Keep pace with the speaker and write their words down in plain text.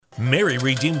Mary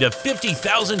redeemed a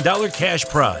 $50,000 cash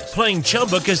prize playing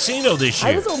Chumba Casino this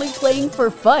year. I was only playing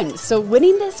for fun, so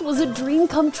winning this was a dream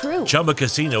come true. Chumba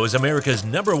Casino is America's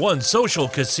 #1 social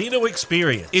casino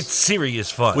experience. It's serious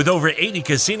fun. With over 80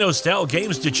 casino-style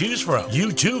games to choose from,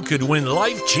 you too could win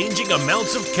life-changing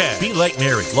amounts of cash. Be like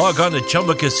Mary. Log on to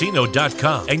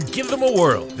ChumbaCasino.com and give them a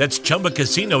whirl. That's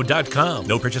ChumbaCasino.com.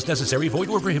 No purchase necessary. Void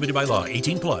where prohibited by law.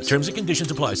 18 plus. Terms and conditions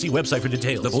apply. See website for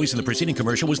details. The voice in the preceding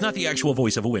commercial was not the actual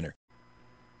voice of a winner.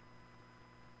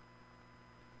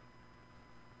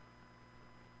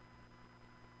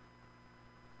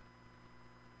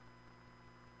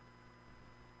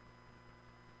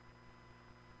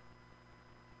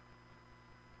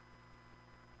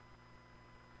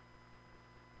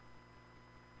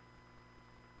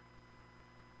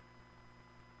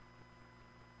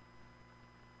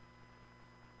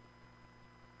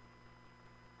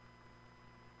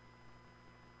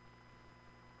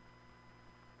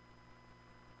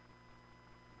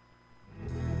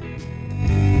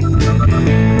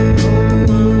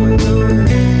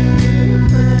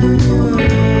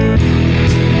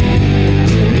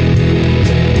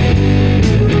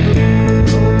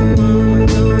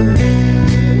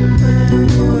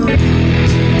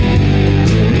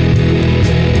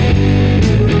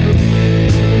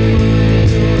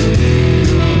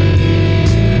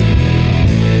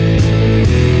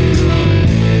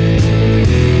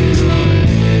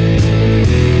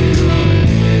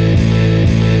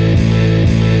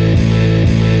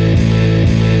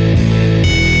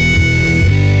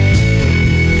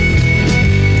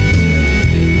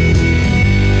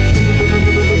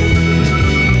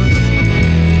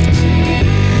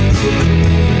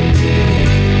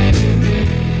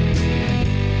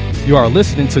 You are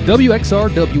listening to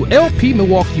WXRW LP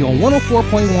Milwaukee on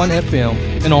 104.1 FM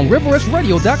and on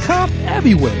RiverWestRadio.com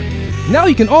everywhere. Now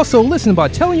you can also listen by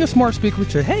telling your smart speaker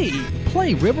to, hey,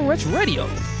 play River West Radio.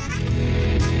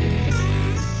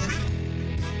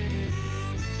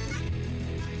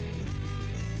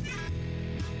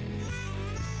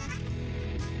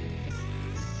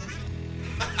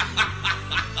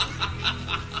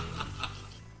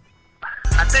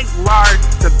 I think large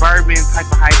suburban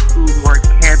type of high schools or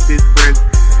campus where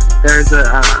there's a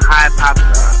high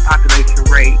population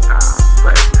rate.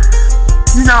 But,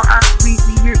 you know, we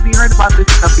heard about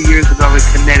this a couple years ago in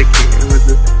Connecticut. It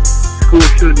was a school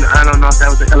shooting. I don't know if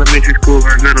that was an elementary school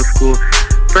or a middle school.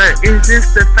 But it's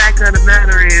just the fact of the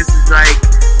matter is like...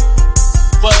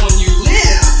 But when you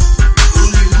live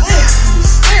in the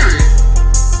spirit,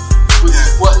 which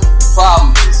is what the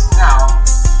problem is now,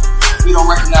 we don't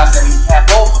recognize that we have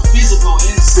both a physical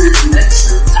and spiritual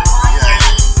nature.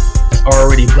 It's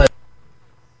already blessed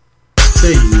to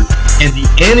you, and the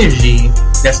energy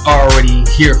that's already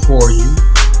here for you.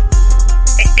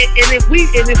 And if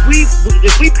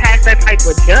we pass that type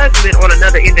of judgment on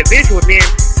another individual, then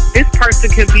this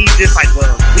person can be just like,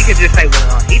 well, we can just say,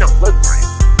 well, he don't look right.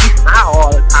 He smile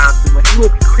all the time too much. He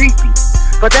looks creepy.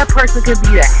 But that person can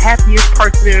be the happiest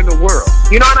person in the world.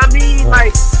 You know what I mean?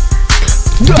 Like.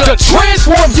 The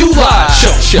Transform You Live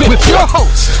Show with your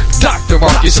host, Dr.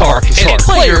 Marcus Hart and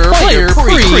Player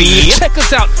Pre. Check us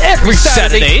out every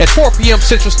Saturday at 4 p.m.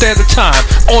 Central Standard Time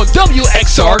on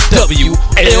WXRW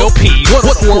LP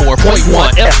 104.1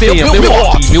 FM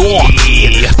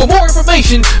Milwaukee. For more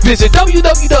information, visit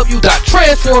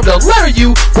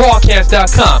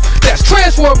www.transformubroadcast.com. That's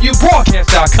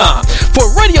transformubroadcast.com. For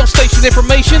radio station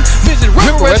information, visit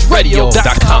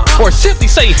riverwestradio.com or simply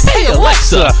say, hey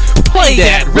Alexa, play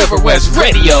that River West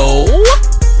Radio.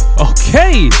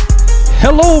 Okay.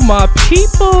 Hello, my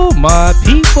people.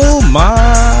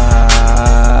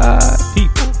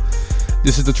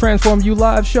 This is the Transform You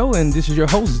Live Show, and this is your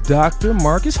host, Dr.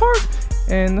 Marcus Hart.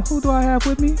 And who do I have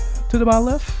with me to my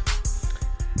left?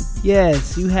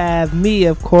 Yes, you have me,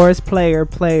 of course, Player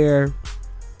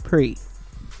Pre.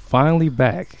 Finally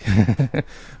back.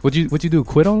 What'd you do?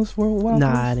 Quit on us for a while?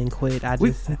 Nah, I didn't quit. I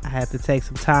had to take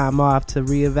some time off to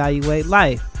reevaluate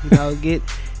life. You know, get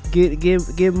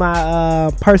my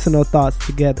personal thoughts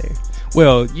together.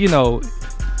 Well, you know,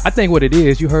 I think what it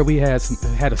is, you heard we had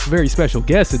a very special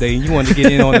guest today, and you wanted to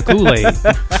get in on the Kool-Aid.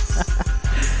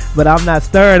 But I'm not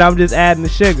stirring. I'm just adding the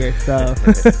sugar. So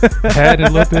adding a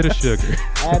little bit of sugar.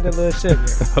 Adding a little sugar.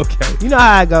 Okay. You know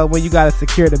how I go when you gotta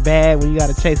secure the bag, when you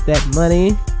gotta chase that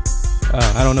money.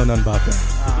 I don't know nothing about that.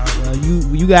 Well,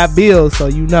 you got bills, so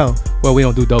you know. Well, we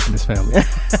don't do dope in this family.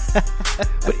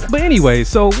 but anyway,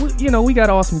 so we got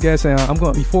awesome guests. And I'm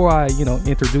going, before I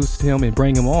introduce him and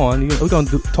bring him on, we're going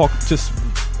to talk just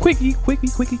quickly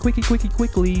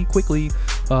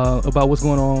about what's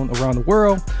going on around the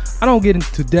world. I don't get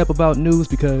into depth about news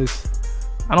because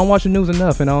I don't watch the news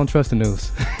enough, and I don't trust the news.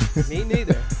 Me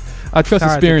neither. I trust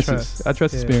Hard to experiences. trust. I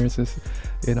trust experiences.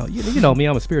 You know, you know me.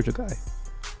 I'm a spiritual guy,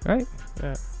 right?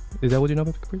 Yeah. Is that what you know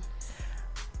about Caprice?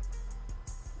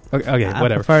 Okay, I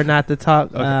whatever. prefer not to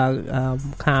talk. Okay.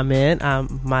 Comment.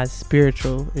 My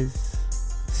spiritual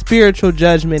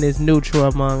judgment is neutral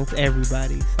amongst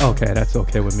everybody. So. Okay, that's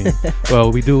okay with me.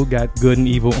 Well, we do got good and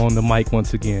evil on the mic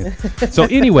once again. So,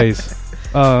 anyways,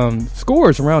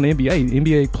 scores around the NBA.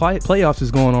 NBA playoffs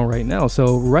is going on right now.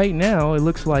 So, right now, it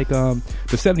looks like the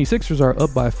 76ers are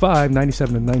up by 5,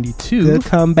 97-92. Good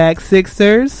comeback,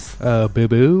 Sixers.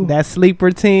 Boo-boo. That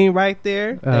sleeper team right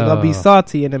there. They're going to be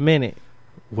salty in a minute.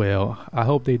 Well, I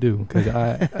hope they do, because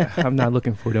I'm not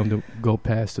looking for them to go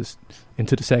past us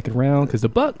into the second round, because the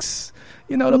Bucks,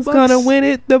 the Who's Bucks. gonna win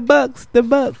it? The Bucks.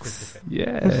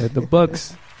 Yeah, the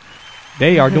Bucks.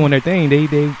 They are doing their thing.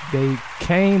 They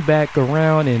came back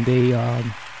around and they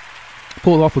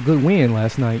pulled off a good win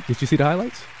last night. Did you see the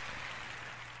highlights?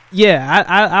 Yeah,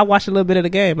 I watched a little bit of the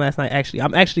game last night. Actually,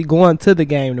 I'm actually going to the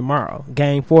game tomorrow.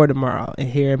 Game 4 tomorrow, and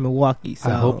here in Milwaukee. So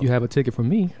I hope you have a ticket for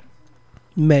me.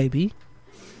 Maybe.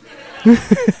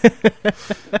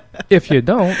 If you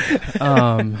don't,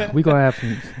 we're gonna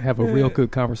have a real good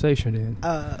conversation then.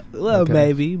 Well,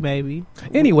 Okay. maybe.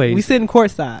 Anyways, we sitting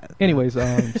courtside. Anyways,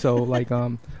 so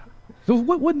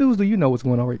what news do you know what's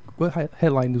going on? What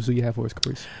headline news do you have for us,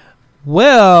 Caprice?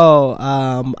 Well,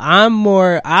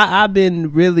 I've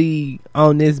been really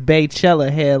on this Baychella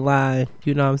headline,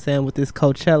 you know what I'm saying, with this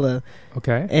Coachella.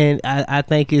 Okay. And I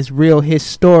think it's real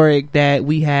historic that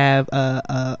we have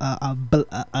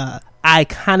a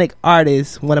iconic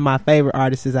artist, one of my favorite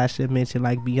artists, I should mention,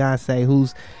 like Beyonce,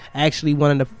 who's actually one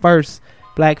of the first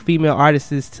black female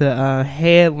artists to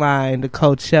headline the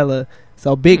Coachella.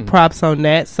 So big props on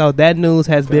that. So that news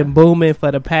has been booming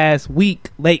for the past week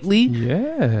lately.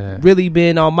 Yeah. Really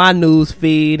been on my news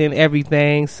feed and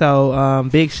everything. So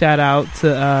big shout out to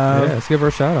let's give her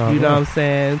a shout out. you know what I'm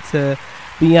saying, to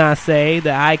Beyonce,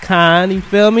 the icon, you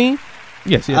feel me?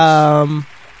 Yes.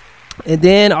 And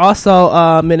then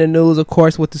also in the news, of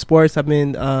course, with the sports, I've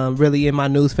been really in my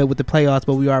news feed with the playoffs,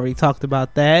 but we already talked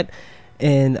about that.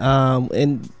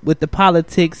 And with the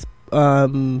politics,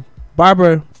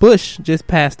 Barbara Bush just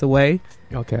passed away.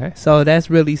 Okay. So that's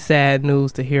really sad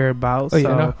news to hear about. Oh,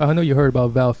 yeah, I know you heard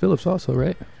about Val Phillips also,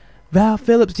 right? Val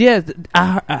Phillips, yes,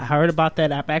 I heard about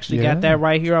that. I've actually got that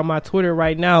right here on my Twitter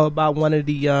right now about one of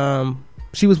the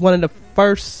she was one of the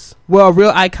first,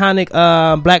 real iconic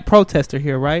black protester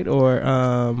here, right?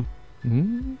 Or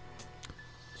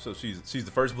So she's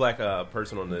the first black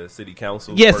person on the city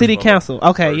council. Yeah, city council.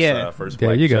 Okay, first there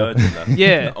black you go. judge. And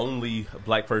Yeah. the only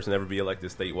black person to ever be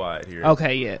elected statewide here.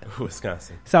 Okay, yeah. in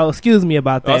Wisconsin. So excuse me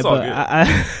about that, it's all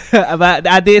but good.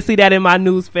 I did see that in my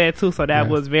news feed too, so that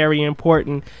Yeah. was very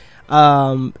important.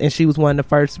 And she was one of the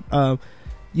first, real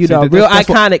that's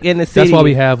iconic in the city. That's why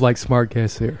we have like smart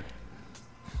guests here.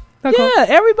 Yeah,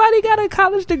 everybody got a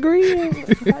college degree and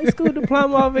high school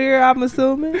diploma over here, I'm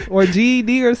assuming, or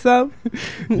GED or something.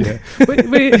 Yeah. but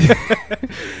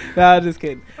No, I'm just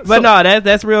kidding. But no,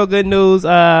 that's real good news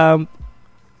about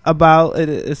it,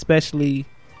 especially,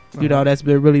 that's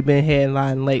really been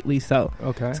headline lately. So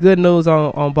okay. it's good news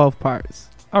on both parts.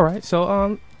 All right.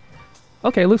 So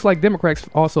okay, it looks like Democrats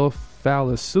also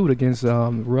filed a suit against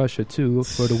Russia too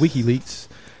for the WikiLeaks.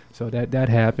 So that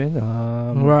happened.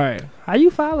 Right. How you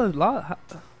file a law?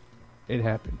 It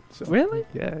happened. So, Really?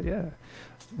 Yeah.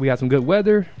 We got some good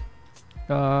weather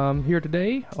here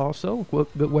today. Also,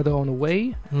 good weather on the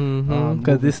way.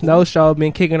 Because this snow show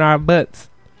been kicking our butts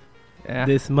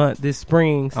this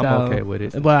spring. So. I'm okay with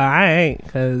it. Well, I ain't.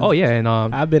 Cause and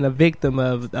I've been a victim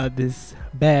of this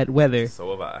bad weather.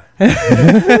 So have I.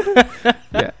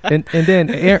 yeah, and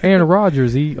then Aaron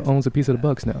Rodgers, he owns a piece of the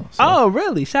Bucks now. So. Oh,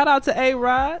 really? Shout out to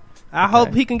A-Rod. I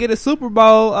hope he can get a Super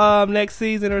Bowl next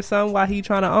season or something while he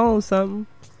trying to own something.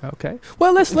 Okay.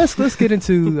 Well, let's get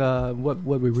into what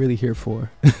we're really here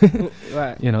for.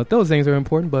 Right. Those things are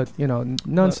important, but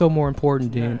none so more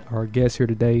important than our guest here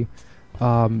today.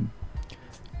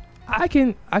 I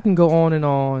can go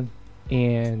on,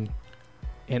 and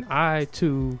I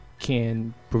too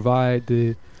can provide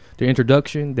the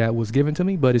introduction that was given to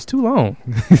me, but it's too long.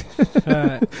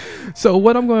 So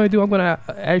what I'm going to do, I'm going to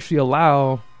actually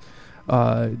allow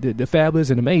the fabulous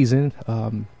and amazing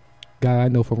guy I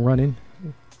know from running.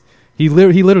 He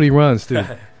literally runs too.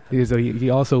 He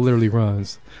also literally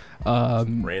runs.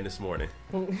 Ran this morning.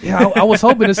 Yeah, I was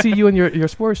hoping to see you in your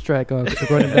sports track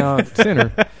running down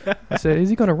center. I said, is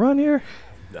he going to run here?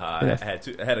 I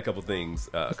had a couple things,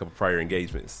 a couple prior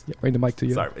engagements. Yeah, bring the mic to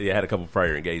you. Sorry, I had a couple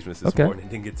prior engagements this morning.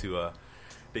 Didn't get to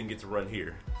didn't get to run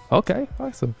here. Okay,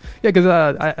 awesome. Yeah, because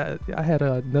I had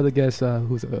another guest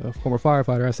who's a former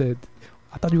firefighter. I said,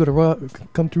 I thought you were going to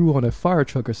come through on a fire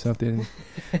truck or something,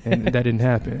 and that didn't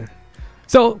happen.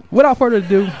 So, without further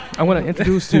ado, I want to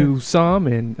introduce to some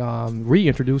and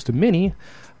reintroduce to many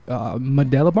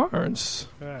Mandela Barnes.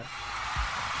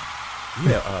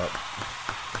 Yeah.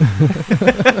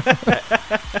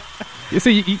 You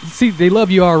see, they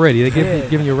love you already. They're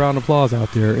giving you a round of applause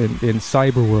out there in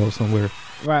cyber world somewhere.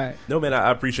 Right. No, man, I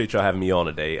appreciate y'all having me on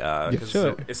today.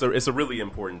 Sure. It's a really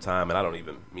important time, and I don't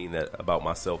even mean that about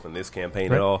myself in this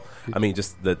campaign at all. I mean,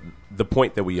 just the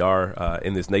point that we are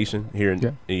in this nation here in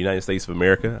the United States of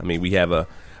America. I mean, we have a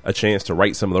chance to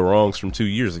right some of the wrongs from 2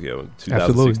 years ago,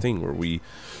 2016, where we,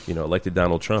 elected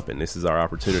Donald Trump, and this is our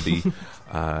opportunity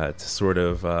to sort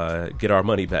of get our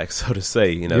money back, so to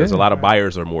say. There's a lot of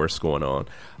buyer's remorse going on.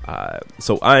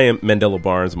 So I am Mandela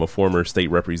Barnes. I'm a former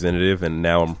state representative, and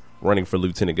now I'm running for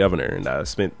lieutenant governor, and I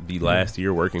spent the last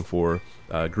year working for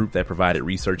a group that provided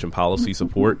research and policy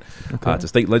support to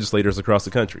state legislators across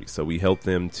the country. So we helped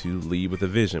them to lead with a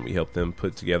vision. We helped them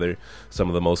put together some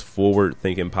of the most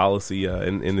forward-thinking policy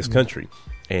in this country.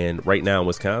 And right now in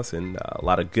Wisconsin, a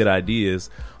lot of good ideas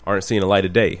aren't seeing the light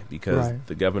of day because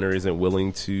the governor isn't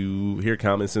willing to hear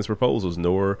common sense proposals,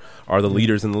 nor are the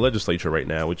leaders in the legislature right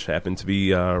now, which happen to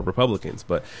be Republicans.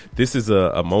 But this is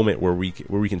a moment where we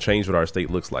can change what our state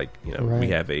looks like.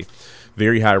 We have a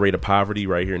very high rate of poverty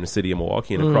right here in the city of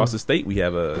Milwaukee, and across the state we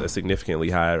have a significantly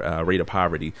high rate of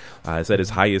poverty. It's at its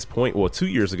highest point. Well, 2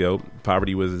 years ago,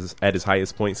 poverty was at its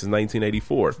highest point since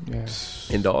 1984.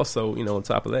 And also, on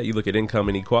top of that, you look at income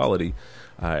inequality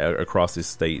across this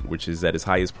state, which is at its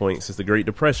highest point since the Great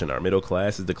Depression. Our middle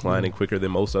class is declining quicker than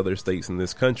most other states in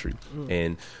this country,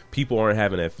 and people aren't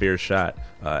having a fair shot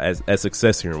as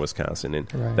success here in Wisconsin. And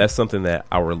that's something that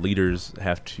our leaders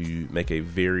have to make a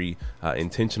very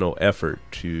intentional effort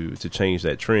to change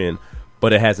that trend.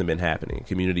 But it hasn't been happening.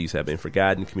 Communities have been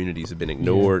forgotten. Communities have been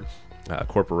ignored.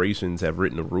 Corporations have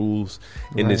written the rules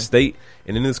in this state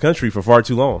and in this country for far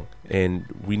too long. And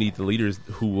we need the leaders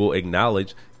who will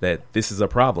acknowledge that this is a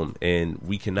problem, and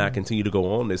we cannot continue to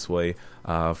go on this way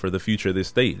for the future of this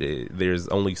state. There's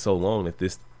only so long that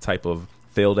this type of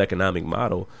failed economic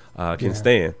model can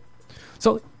stand.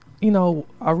 So,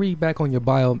 I read back on your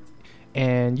bio,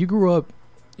 and you grew up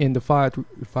in the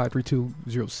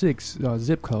 53206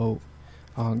 zip code.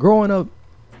 Growing up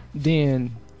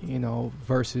then,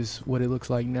 versus what it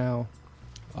looks like now.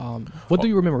 What do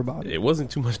you remember about it? It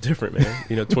wasn't too much different,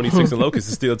 man. 26 and Locust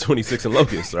is still 26 and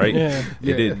Locust, right?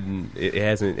 It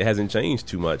hasn't changed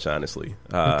too much, honestly.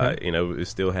 It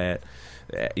still had,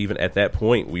 even at that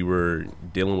point, we were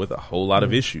dealing with a whole lot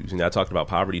of issues. I talked about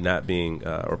poverty not being,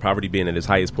 or poverty being at its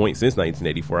highest point since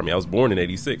 1984. I mean, I was born in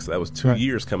 '86. So that was 2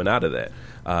 years coming out of that.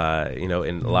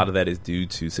 And a lot of that is due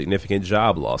to significant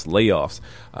job loss, layoffs,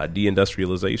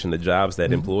 deindustrialization. The jobs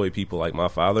that employ people like my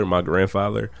father, my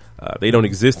grandfather, they don't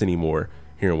exist anymore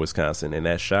here in Wisconsin, and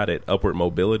that shot at upward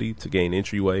mobility to gain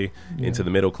entryway into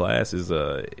the middle class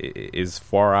is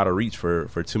far out of reach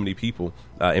for too many people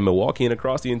in Milwaukee and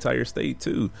across the entire state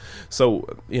too.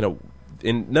 So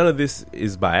and none of this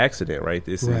is by accident, right?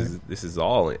 This is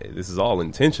all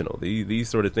intentional. These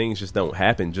sort of things just don't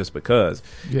happen just because.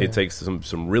 It takes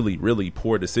some really, really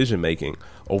poor decision making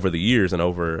over the years and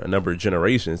over a number of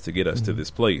generations to get us to this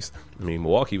place. I mean,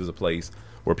 Milwaukee was a place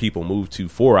where people moved to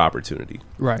for opportunity.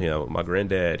 My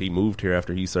granddad, he moved here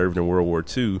after he served in World War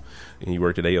II, and he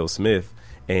worked at A.O. Smith,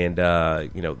 and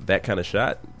that kind of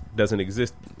shot doesn't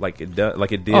exist like it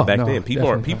did back then. People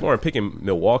aren't picking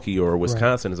Milwaukee or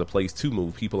Wisconsin as a place to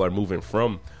move. People are moving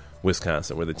from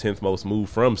Wisconsin. We're the 10th most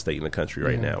moved from state in the country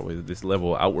right now. With this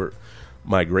level of outward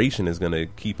migration is going to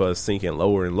keep us sinking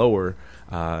lower and lower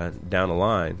down the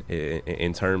line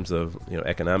in terms of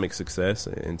economic success,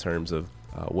 in terms of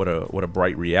what a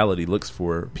bright reality looks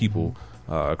for people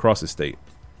across the state.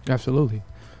 Absolutely.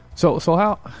 So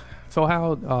how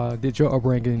did your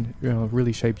upbringing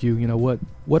really shape you?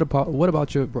 What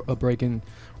about your upbringing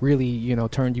really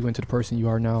turned you into the person you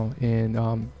are now,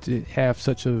 and to have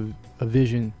such a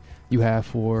vision you have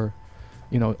for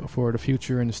the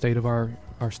future and the state of our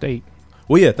state?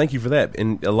 Well, yeah, thank you for that.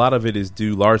 And a lot of it is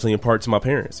due largely in part to my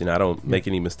parents. I don't make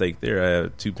any mistake there. I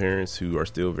have two parents who are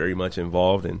still very much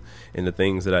involved in the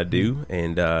things that I do.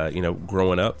 And,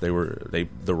 growing up, the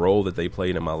role that they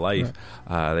played in my life,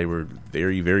 they were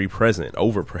very, very present,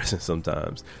 over present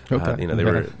sometimes.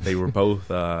 They were both,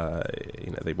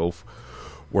 they both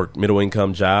worked middle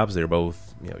income jobs. They're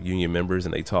both, union members,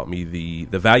 and they taught me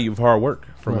the value of hard work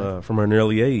from an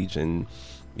early age. And,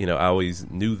 I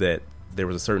always knew that there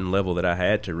was a certain level that I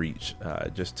had to reach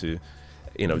just to,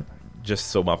 just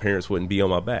so my parents wouldn't be on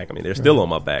my back. I mean, they're still on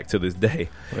my back to this day.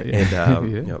 And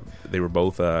you know, they were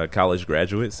both college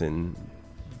graduates, and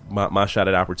my shot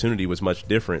at opportunity was much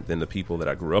different than the people that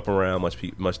I grew up around,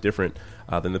 much different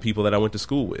than the people that I went to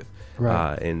school with.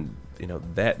 And you know,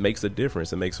 that makes a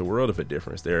difference. It makes a world of a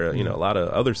difference. There are, you know, a lot of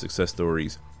other success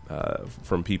stories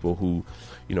from people who,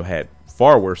 you know, had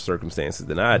far worse circumstances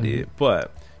than I did.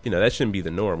 But, you know, that shouldn't be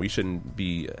the norm. We shouldn't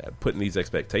be putting these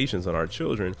expectations on our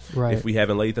children if we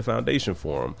haven't laid the foundation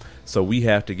for them. So we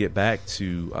have to get back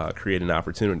to create an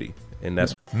opportunity. And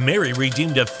that's Mary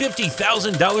redeemed a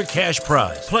 $50,000 cash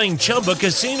prize playing Chumba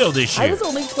Casino this year. I was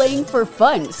only playing for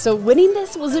fun, so winning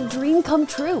this was a dream come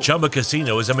true. Chumba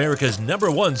Casino is America's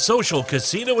 #1 social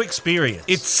casino experience.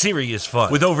 It's serious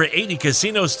fun. With over 80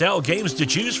 casino-style games to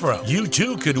choose from, you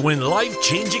too could win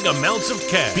life-changing amounts of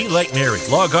cash. Be like Mary.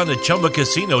 Log on to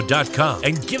ChumbaCasino.com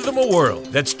and give them a whirl.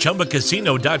 That's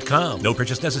ChumbaCasino.com. No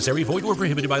purchase necessary. Void or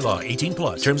prohibited by law.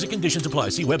 18+. Terms and conditions apply.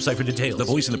 See website for details. The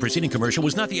voice in the preceding commercial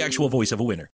was not the actual voice of a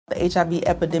winner. The HIV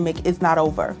epidemic is not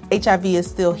over. HIV is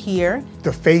still here.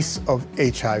 The face of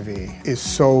HIV is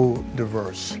so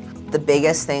diverse. The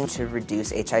biggest thing to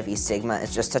reduce HIV stigma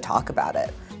is just to talk about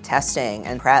it. Testing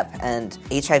and PrEP and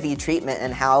HIV treatment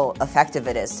and how effective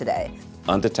it is today.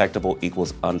 Undetectable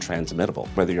equals untransmittable.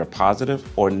 Whether you're positive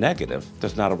or negative,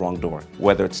 there's not a wrong door.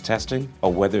 Whether it's testing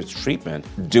or whether it's treatment,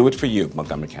 do it for you,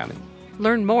 Montgomery County.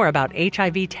 Learn more about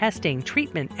HIV testing,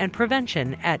 treatment, and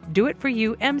prevention at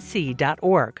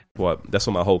doitforumc.org. Well, that's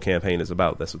what my whole campaign is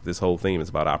about. That's what this whole theme is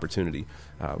about, opportunity.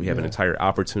 We have an entire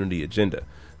opportunity agenda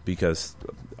because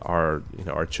our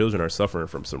children are suffering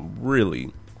from some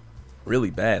really, really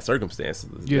bad circumstances.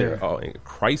 They're all in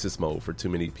crisis mode for too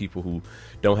many people who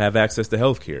don't have access to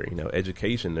health care. You know,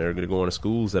 education, they're going to go into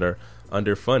schools that are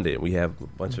underfunded. We have a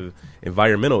bunch of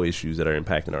environmental issues that are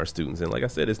impacting our students. And like I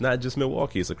said, it's not just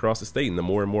Milwaukee, it's across the state. And the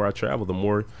more and more I travel, the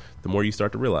more you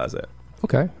start to realize that.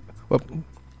 Okay. Well,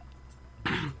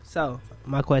 so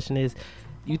my question is,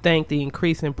 you think the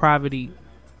increase in poverty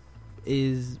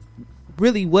is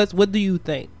really what do you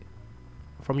think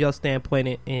from your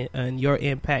standpoint and your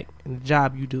impact and the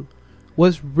job you do?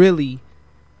 What's really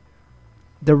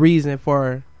the reason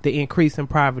for the increase in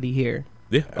poverty here?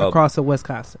 Across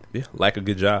Wisconsin. Yeah, lack of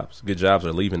good jobs. Good jobs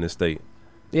are leaving this state.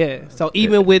 Yeah, so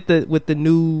even with the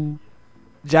new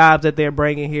jobs that they're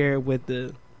bringing here, with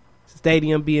the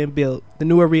stadium being built, the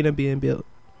new arena being built,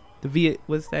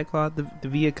 what's that called? The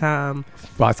Viacom,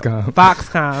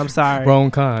 Foxconn. I'm sorry, wrong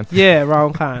con. Yeah,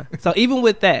 wrong con. So even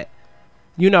with that,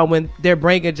 you know, when they're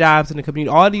bringing jobs in the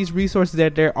community, all these resources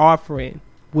that they're offering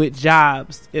with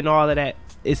jobs and all of that,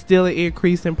 it's still an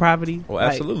increase in poverty. Well,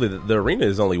 absolutely. The arena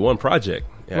is only one project.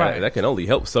 That can only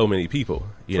help so many people.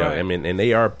 You know, I mean, and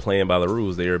they are playing by the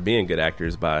rules. They are being good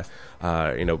actors by,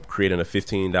 creating a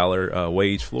 $15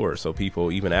 wage floor. So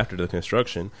people, even after the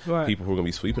construction, people who are going to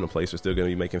be sweeping the place are still going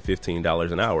to be making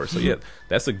 $15 an hour. So yeah,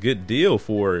 that's a good deal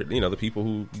for the people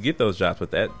who get those jobs. But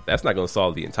that's not going to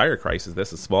solve the entire crisis.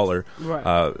 That's a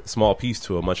small piece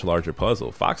to a much larger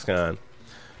puzzle. Foxconn.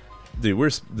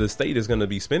 Dude, the state is going to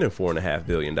be spending $4.5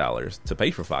 billion to pay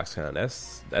for Foxconn.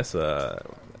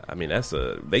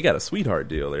 They got a sweetheart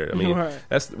deal there. I mean,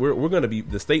 we're going to be,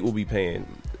 the state will be paying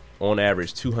on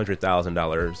average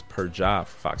 $200,000 per job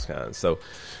for Foxconn. So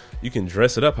you can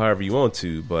dress it up however you want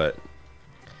to, but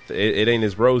it ain't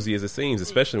as rosy as it seems,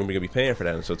 especially when we're going to be paying for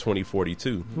that until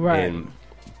 2042. Right. And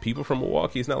people from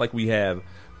Milwaukee, it's not like we have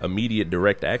immediate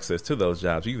direct access to those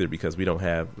jobs either, because we don't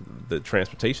have the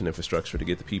transportation infrastructure to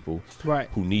get the people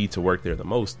who need to work there the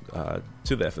most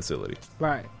to that facility.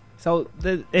 Right. So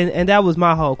and that was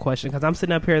my whole question, because I'm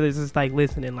sitting up here just like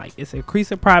listening, like it's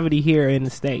increasing poverty here in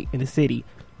the state, in the city,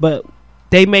 but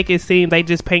they make it seem, they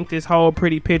just paint this whole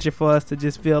pretty picture for us to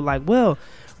just feel like, well,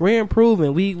 we're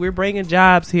improving, we're bringing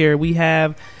jobs here, we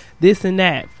have this and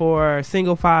that for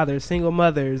single fathers, single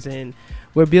mothers, and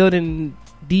we're building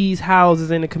these houses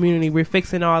in the community, we're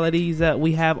fixing all of these up,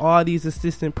 we have all these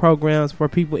assistance programs for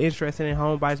people interested in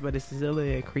home buys, but it's still an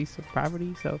increase of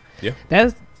poverty. So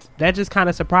that just kind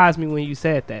of surprised me when you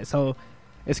said that. So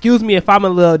excuse me if I'm a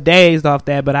little dazed off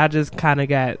that, but I just kind of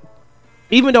got,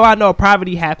 even though I know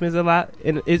poverty happens a lot,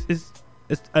 and it's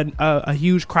a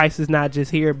huge crisis, not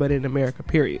just here but in America,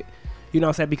 period, you know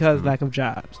what I'm saying, because lack of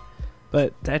jobs.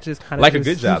 But that just kind of lack of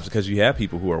good jobs, because you have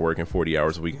people who are working 40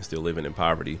 hours a week and still living in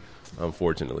poverty,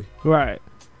 unfortunately. Right.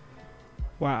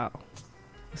 Wow.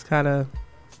 It's kind of,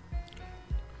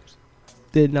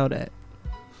 didn't know that.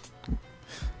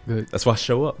 Good. That's why I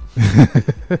show up.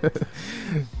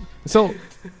 So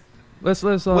let's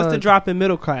what's the drop in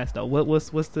middle class though?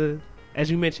 What's the,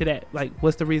 as you mentioned that, like,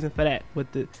 what's the reason for that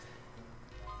with the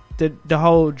the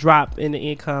whole drop in the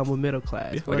income with middle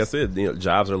class. Yeah, like I said,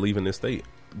 jobs are leaving this state,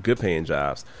 good paying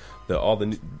jobs.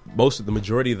 The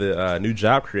majority of the new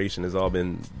job creation has all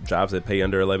been jobs that pay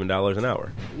under $11 an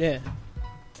hour. Yeah.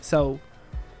 So,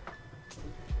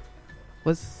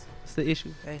 what's the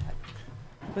issue?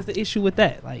 What's the issue with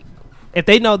that? Like, if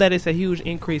they know that it's a huge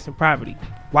increase in poverty,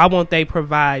 why won't they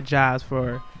provide jobs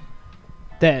for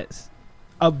that's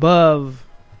above?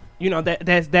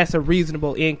 That's a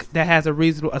reasonable that has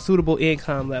a suitable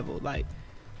income level. Like,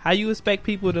 how you expect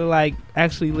people to like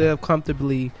actually live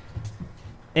comfortably?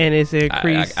 And it's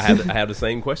increased. I have the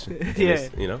same question. Yeah.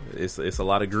 It's a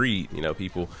lot of greed.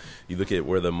 People, you look at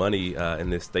where the money in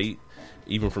this state,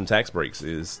 even from tax breaks,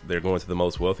 is they're going to the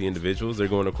most wealthy individuals. They're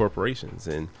going to corporations,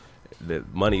 and the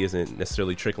money isn't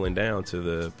necessarily trickling down to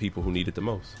the people who need it the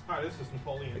most. Hi, this is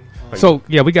Napoleon. So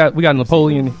yeah, we got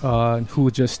Napoleon who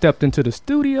just stepped into the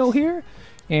studio here,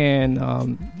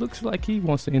 and looks like he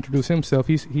wants to introduce himself.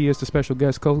 He is the special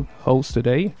guest co-host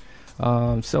today.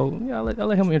 So yeah, I'll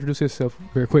let him introduce himself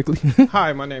very quickly.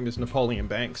 Hi, my name is Napoleon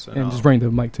Banks, and just bring the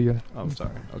mic to you. Oh,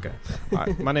 sorry. Okay.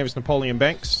 Hi, my name is Napoleon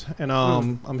Banks, and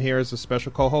I'm here as a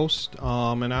special co-host,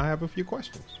 and I have a few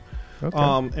questions.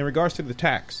 Okay. In regards to the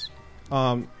tax,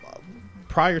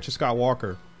 prior to Scott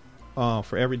Walker,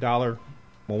 for every $1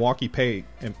 Milwaukee paid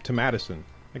to Madison,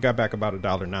 it got back about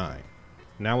 $1.09.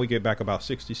 Now we get back about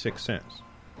 66 cents.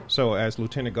 So, as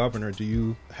Lieutenant Governor, do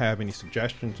you have any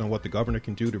suggestions on what the governor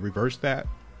can do to reverse that?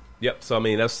 Yep. So, I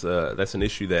mean, that's an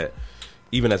issue that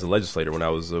even as a legislator, when I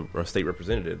was a state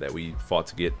representative, that we fought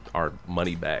to get our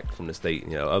money back from the state.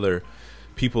 Other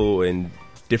people in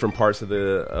different parts of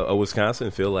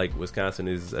Wisconsin feel like Wisconsin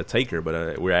is a taker,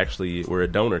 but we're a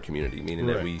donor community, meaning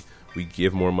that we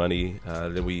give more money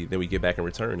than we get back in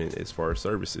return as far as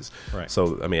services. Right.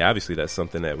 So, I mean, obviously, that's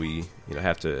something that we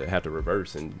have to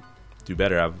reverse and do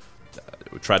better. I've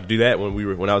tried to do that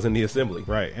when I was in the assembly.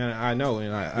 Right, and I know,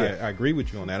 and I agree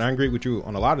with you on that. I agree with you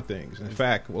on a lot of things. In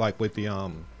fact, like with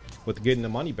the getting the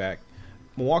money back,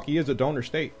 Milwaukee is a donor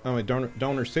state.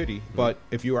 Donor city. Mm-hmm. But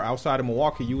if you are outside of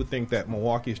Milwaukee, you would think that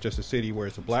Milwaukee is just a city where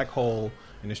it's a black hole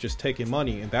and it's just taking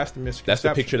money, and that's the misconception. That's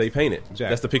the picture they painted. Exactly.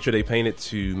 That's the picture they painted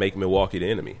to make Milwaukee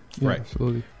the enemy. Yeah, right.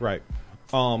 Absolutely. Right.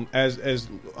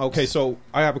 Okay, so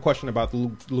I have a question about the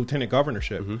lieutenant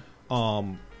governorship.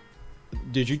 Mm-hmm.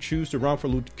 Did you choose to run for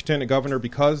lieutenant governor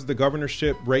because the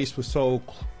governorship race was so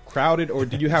crowded, or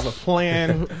did you have a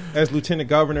plan as lieutenant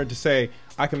governor to say,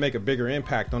 I can make a bigger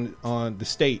impact on the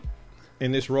state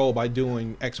in this role by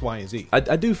doing X, Y, and Z?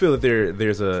 I do feel that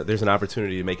there's an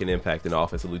opportunity to make an impact in the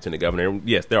office of lieutenant governor.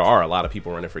 Yes, there are a lot of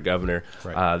people running for governor.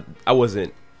 Right.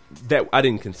 I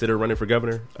didn't consider running for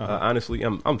governor. Honestly,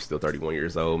 I'm still 31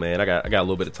 years old, man. I got a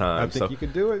little bit of time. I think you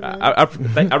could do it,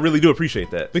 man. I really do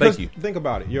appreciate that. Because Thank you. Think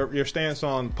about it. Your stance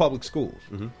on public schools.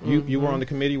 Mm-hmm. You were on the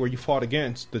committee where you fought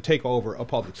against the takeover of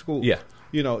public schools. Yeah.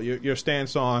 Your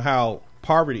stance on how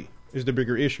poverty is the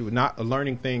bigger issue, not a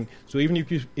learning thing. So even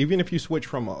if you switch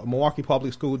from a Milwaukee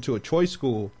public school to a choice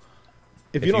school,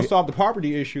 if you don't solve the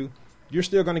poverty issue, you're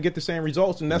still going to get the same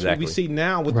results, and that's exactly what we see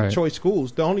now with the choice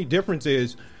schools. The only difference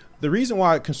is the reason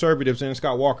why conservatives and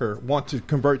Scott Walker want to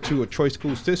convert to a choice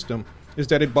school system is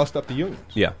that it busts up the unions.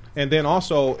 Yeah, and then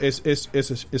also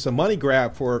it's a money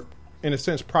grab for, in a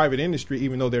sense, private industry,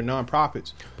 even though they're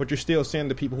nonprofits. But you're still seeing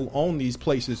the people who own these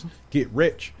places get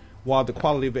rich, while the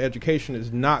quality of education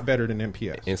is not better than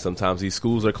MPS. And sometimes these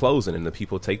schools are closing, and the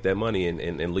people take that money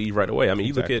and leave right away. I mean,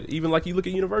 you look at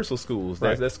Universal Schools.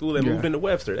 That's that school that moved into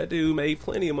Webster. That dude made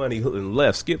plenty of money and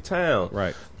left, skipped town.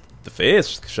 Right. The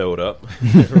feds showed up,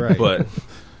 right. But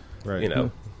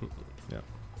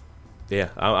yeah,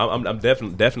 I'm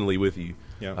definitely with you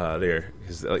there.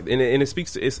 And it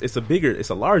speaks to it's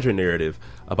a larger narrative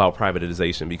about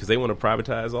privatization, because they want to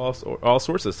privatize all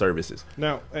sorts of services.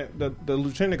 Now, the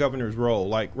lieutenant governor's role,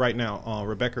 like right now,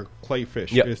 Rebecca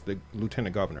Clayfish is the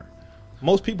lieutenant governor.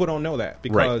 Most people don't know that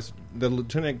because the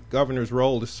lieutenant governor's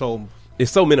role is so. It's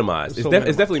so minimized. It's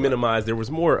definitely minimized. There was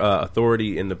more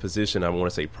authority in the position, I want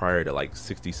to say, prior to like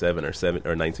 67 or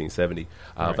 1970.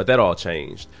 But that all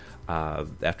changed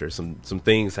after some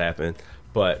things happened.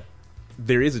 But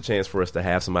there is a chance for us to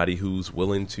have somebody who's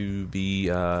willing to be,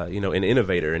 an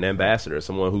innovator, an ambassador,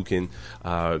 someone who can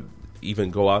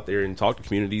even go out there and talk to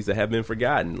communities that have been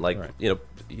forgotten. Like, you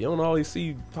don't always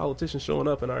see politicians showing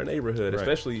up in our neighborhood,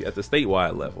 especially at the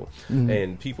statewide level. Mm-hmm.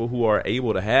 And people who are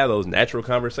able to have those natural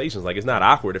conversations. Like, it's not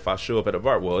awkward if I show up at a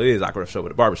bar. Well, it is awkward if I show up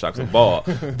at a barbershop because I'm bald.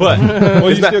 But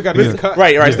you still got to get it cut.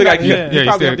 Right. Still got you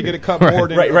probably have to get it cut more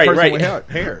than a person with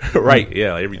hair. Right.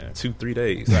 Yeah. Every 2-3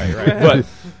 days. Right.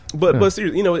 But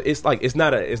seriously, it's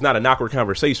not an awkward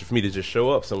conversation for me to just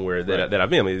show up somewhere that I've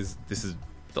been. I mean, this is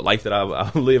the life that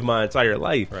I've lived my entire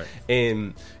life. Right.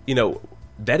 And, you know,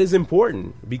 that is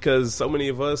important because so many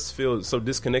of us feel so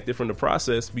disconnected from the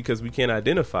process because we can't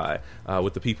identify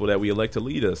with the people that we elect to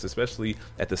lead us, especially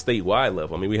at the statewide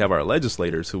level. I mean, we have our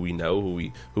legislators who we know,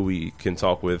 who we can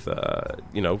talk with,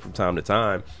 you know, from time to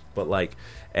time. But like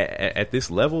at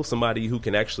this level, somebody who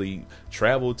can actually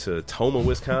travel to Toma,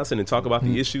 Wisconsin, and talk about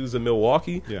the issues of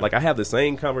Milwaukee, like I have the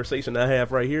same conversation I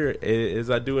have right here as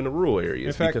I do in the rural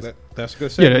areas. In fact, that's a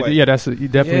good segue. Yeah, that's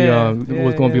definitely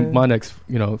was going to be my next,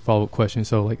 you know, follow-up question.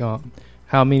 So, like,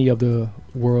 how many of the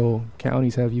rural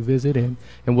counties have you visited,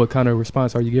 and what kind of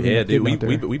response are you giving? Yeah, dude,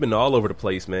 we've been all over the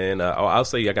place, man. I'll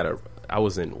say I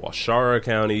was in Waushara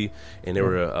County, and there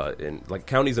were in like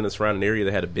counties in the surrounding area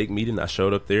that had a big meeting. I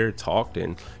showed up there, talked,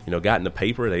 and you know, got in the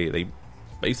paper. They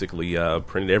basically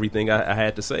printed everything I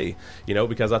had to say, you know,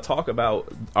 because I talk about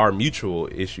our mutual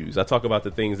issues. I talk about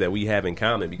the things that we have in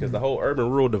common, because the whole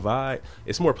urban-rural divide,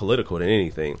 it's more political than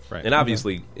anything. Right. And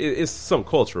obviously, it's some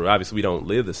cultural. Obviously, we don't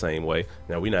live the same way.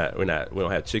 Now, we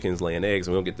don't have chickens laying eggs,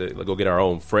 and we don't get to go get our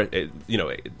own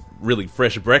really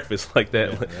fresh breakfast like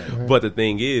that. Right. But the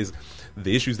thing is,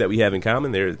 the issues that we have in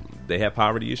common, they have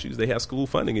poverty issues, they have school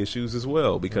funding issues as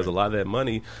well, because a lot of that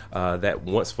money that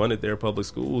once funded their public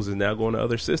schools is now going to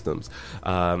other systems.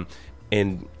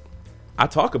 And I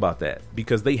talk about that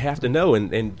because they have to know,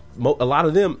 and a lot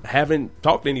of them haven't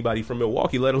talked to anybody from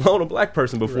Milwaukee, let alone a black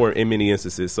person before in many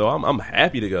instances. So I'm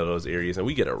happy to go to those areas, and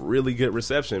we get a really good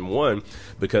reception, one,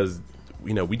 because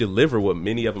you know, we deliver what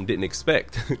many of them didn't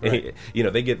expect. Right. You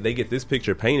know, they get this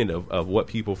picture painted of what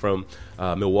people from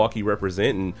Milwaukee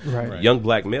represent, and young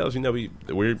black males. You know, we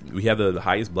have the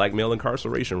highest black male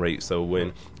incarceration rate. So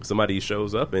when somebody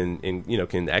shows up and you know,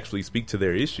 can actually speak to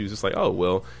their issues, it's like, oh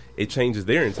well, it changes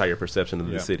their entire perception of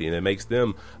the city, and it makes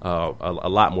them a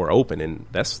lot more open. And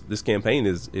this campaign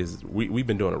is we've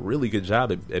been doing a really good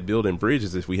job at building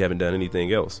bridges if we haven't done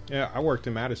anything else. Yeah, I worked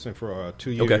in Madison for 2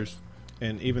 years. Okay.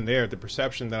 And even there, the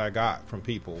perception that I got from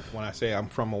people when I say I'm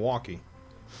from Milwaukee,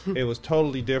 it was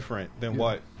totally different than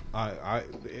what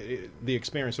the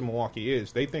experience in Milwaukee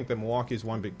is. They think that Milwaukee is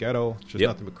one big ghetto, it's just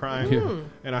nothing but crime. Yeah.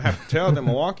 And I have to tell them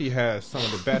Milwaukee has some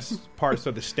of the best parts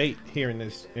of the state here in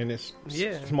this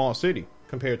small city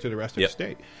compared to the rest of the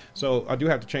state. So I do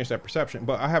have to change that perception.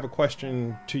 But I have a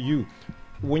question to you.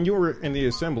 When you were in the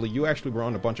assembly, you actually were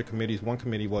on a bunch of committees. One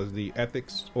committee was the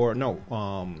ethics,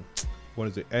 what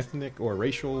is it, ethnic or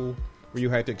racial, where you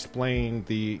had to explain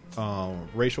the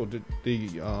racial,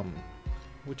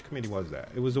 which committee was that?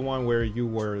 It was the one where you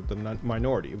were the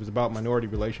minority. It was about minority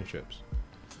relationships.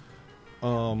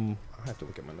 I have to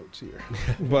look at my notes here.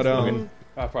 But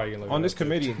on this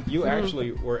committee, you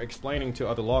actually were explaining to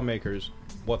other lawmakers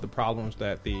what the problems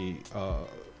that the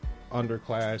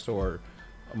underclass or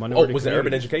minority. Was it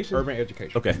urban education? Urban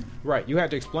education. Okay. Right. You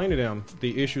had to explain to them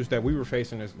the issues that we were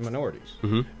facing as minorities.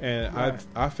 Mm-hmm. And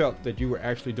I felt that you were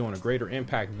actually doing a greater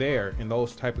impact there in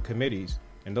those type of committees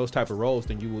and those type of roles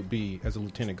than you would be as a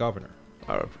lieutenant governor.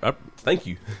 Thank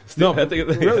you. No,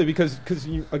 really, because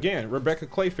again, Rebecca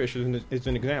Clayfish is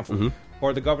an example.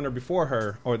 Or the governor before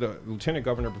her, or the lieutenant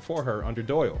governor before her under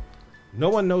Doyle. No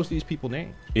one knows these people's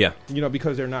names. Yeah. You know,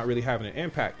 because they're not really having an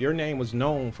impact. Your name was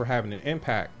known for having an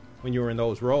impact when you were in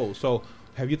those roles. So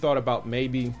have you thought about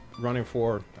maybe running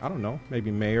for, I don't know, maybe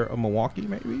mayor of Milwaukee,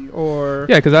 maybe? Or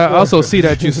yeah, because I also see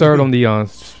that you served on the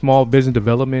small business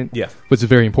development, which is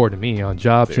very important to me.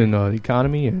 Jobs and the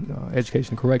economy and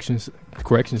education corrections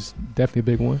definitely a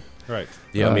big one. Right.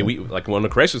 Yeah, I mean, we like on the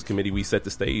corrections committee, we set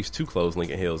the stage to close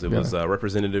Lincoln Hills. It was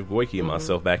Representative Goyke and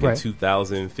myself back in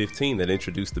 2015 that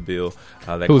introduced the bill.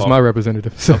 Who was my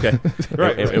representative? So. Okay,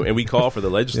 right. And we call for the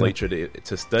legislature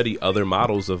to study other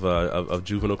models of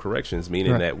juvenile corrections,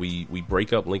 meaning that we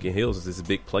break up Lincoln Hills as this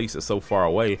big place that's so far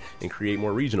away and create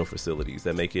more regional facilities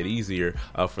that make it easier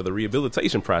for the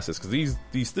rehabilitation process. Because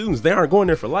these students, they aren't going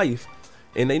there for life,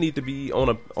 and they need to be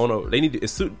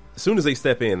as soon as they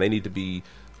step in, they need to be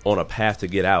on a path to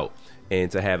get out and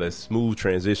to have a smooth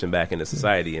transition back into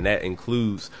society. And that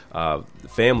includes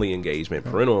family engagement,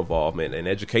 parental involvement, an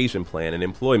education plan, an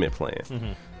employment plan.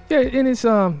 Mm-hmm. Yeah, and it's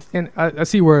and I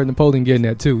see where Napoleon getting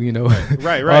at too. You know,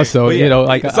 right. Also, you know,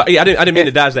 like I didn't mean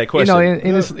to dodge that question. You know,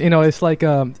 and it's it's like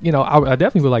I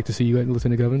definitely would like to see you as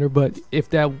lieutenant governor. But if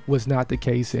that was not the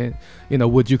case, and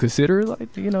would you consider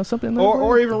something like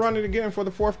or even running again for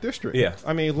the 4th district? Yeah,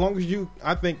 I mean, as long as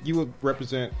I think you would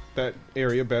represent that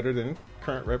area better than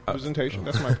current representation.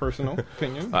 That's my personal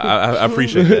opinion. I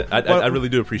appreciate that. I really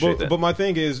do appreciate that. But my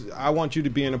thing is, I want you to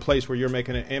be in a place where you're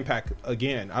making an impact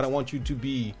again. I don't want you to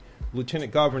be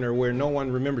lieutenant governor where no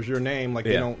one remembers your name, like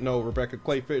they don't know Rebecca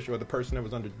Clayfish or the person that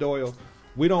was under Doyle.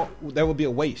 That would be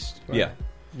a waste. Right? Yeah.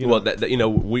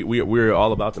 we're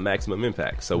all about the maximum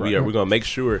impact. So we're going to make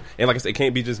sure, and like I said, it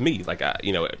can't be just me. Like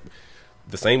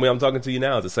the same way I'm talking to you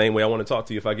now is the same way I want to talk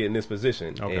to you if I get in this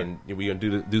position, and we're going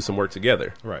to do some work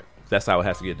together. Right. That's how it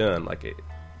has to get done.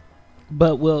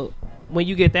 But when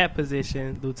you get that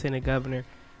position, Lieutenant Governor,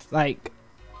 like,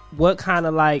 what kind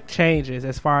of like changes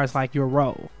as far as like your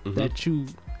role that you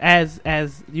as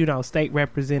state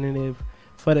representative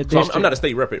for the district? I'm not a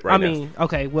state rep right now. I mean,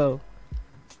 okay, well,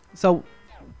 so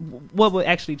what would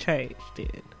actually change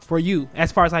then for you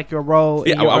as far as like your role?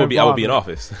 Yeah, I would be in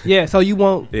office. Yeah, so you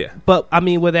won't. Yeah, but I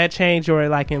mean, would that change your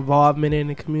like involvement in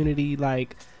the community,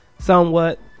 like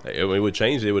somewhat? It would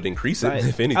change. It would increase it,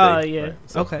 if anything. Yeah. Right,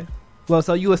 so. Okay. Well,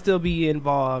 so you would still be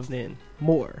involved in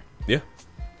more. Yeah.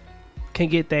 Can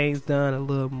get things done a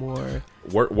little more.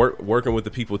 Working with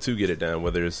the people to get it done,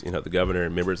 whether it's the governor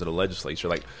and members of the legislature.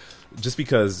 Like, just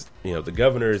because the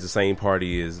governor is the same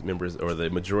party as members or the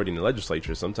majority in the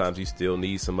legislature, sometimes you still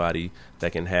need somebody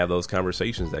that can have those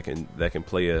conversations, that can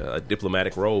play a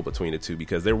diplomatic role between the two,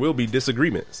 because there will be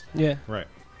disagreements. Yeah. Right.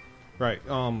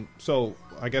 So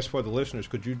I guess for the listeners,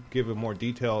 could you give a more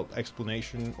detailed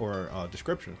explanation or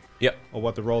description of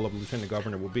what the role of Lieutenant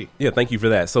Governor will be? Yeah, thank you for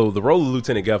that. So the role of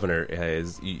Lieutenant Governor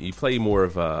is you play more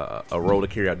of a role to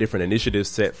carry out different initiatives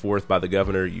set forth by the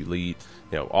governor. You lead,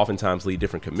 oftentimes lead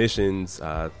different commissions,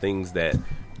 things that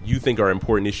you think are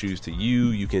important issues to you.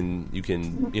 You can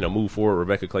move forward.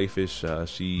 Rebecca Clayfish,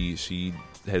 she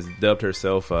has dubbed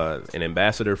herself an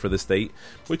ambassador for the state,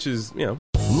 which is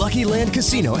Lucky Land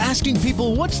Casino, asking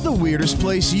people, what's the weirdest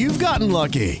place you've gotten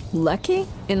lucky? Lucky?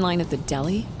 In line at the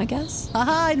deli, I guess?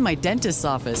 Aha, in my dentist's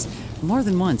office. More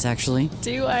than once, actually.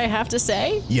 Do I have to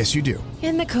say? Yes, you do.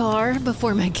 In the car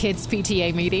before my kids'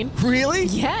 PTA meeting. Really?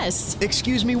 Yes.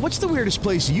 Excuse me, what's the weirdest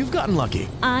place you've gotten lucky?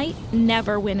 I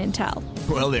never win and tell.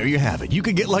 Well, there you have it. You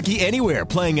can get lucky anywhere,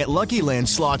 playing at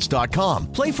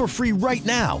LuckyLandSlots.com. Play for free right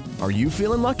now. Are you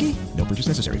feeling lucky? No purchase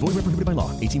necessary. Void where prohibited by law.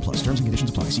 18+. Terms and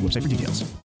conditions apply. See website for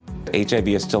details. HIV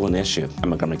is still an issue in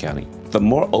Montgomery County. The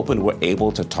more open we're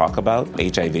able to talk about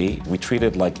HIV, we treat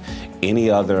it like any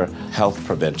other health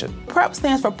prevention. PrEP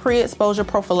stands for pre-exposure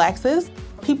prophylaxis.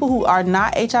 People who are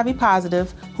not HIV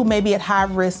positive, who may be at high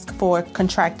risk for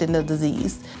contracting the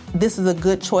disease. This is a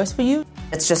good choice for you.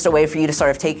 It's just a way for you to sort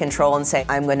of take control and say,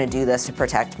 I'm going to do this to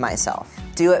protect myself.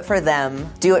 Do it for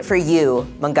them. Do it for you,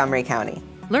 Montgomery County.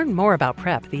 Learn more about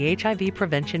PrEP, the HIV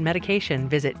prevention medication.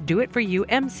 Visit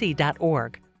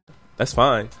doitforumc.org. That's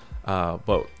fine.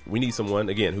 But we need someone,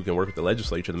 again, who can work with the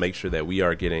legislature to make sure that we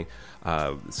are getting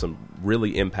some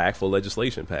really impactful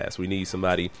legislation passed. We need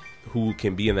somebody who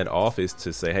can be in that office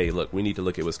to say, hey, look, we need to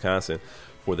look at Wisconsin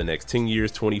for the next 10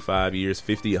 years, 25 years,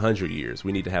 50, 100 years.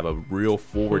 We need to have a real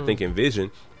forward-thinking vision,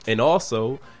 and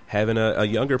also having a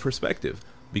younger perspective.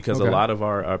 Because a lot of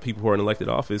our people who are in elected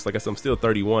office, like I said, I'm still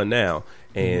 31 now,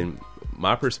 and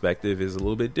my perspective is a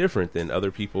little bit different than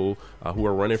other people who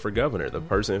are running for governor. The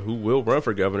person who will run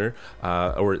for governor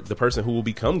or the person who will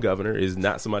become governor is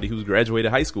not somebody who's graduated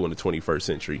high school in the 21st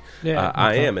century.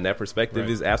 I am, and that perspective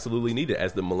is absolutely needed,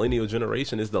 as the millennial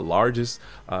generation is the largest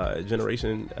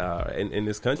generation in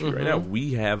this country right now.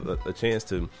 We have a chance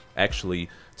to actually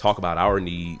talk about our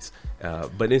needs,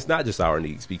 but it's not just our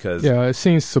needs, because it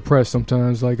seems suppressed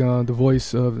sometimes. Like the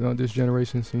voice of this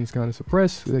generation seems kind of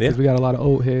suppressed, because we got a lot of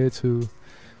old heads who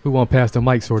want to pass the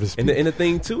mic, so to speak. And the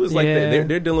thing too is like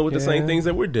they're dealing with the same things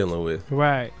that we're dealing with.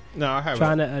 Right. No, I have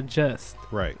trying to adjust.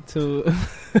 Right. To.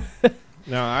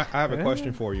 Now I have a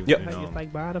question for you. Yep. It's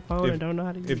like buying a phone and don't know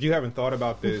how to use it. If you haven't thought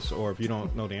about this, or if you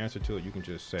don't know the answer to it, you can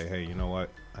just say, hey, you know what?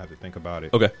 I have to think about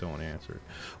it. Okay. Don't want to answer it.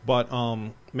 But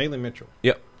Maitland Mitchell.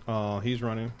 Yep. He's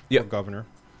running for governor,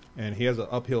 and he has an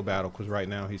uphill battle because right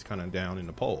now he's kind of down in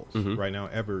the polls. Right now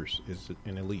Evers is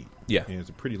in the lead. Yeah. And it's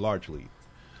a pretty large lead.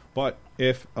 But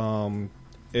if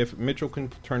Mitchell can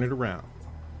turn it around,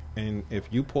 and if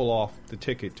you pull off the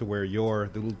ticket to where you're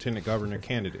the lieutenant governor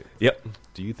candidate,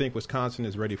 do you think Wisconsin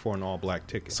is ready for an all-black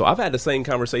ticket? So I've had the same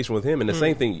conversation with him, and the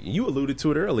same thing, you alluded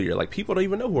to it earlier. Like, people don't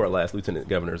even know who our last lieutenant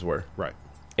governors were. Right.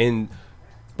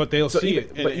 But they'll see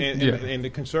it, and the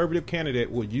conservative candidate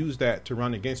will use that to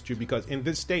run against you, because in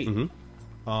this state,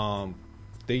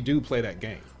 they do play that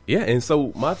game. Yeah, and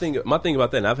so my thing about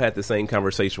that, and I've had the same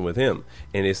conversation with him,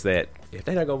 and it's that if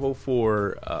they're not going to vote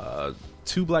for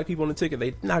two black people on the ticket,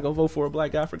 they're not going to vote for a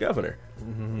black guy for governor.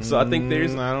 So I think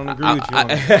there's... I don't agree with you on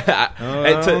that.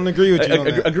 I don't agree with you on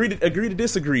that. Agree to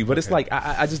disagree, but it's like,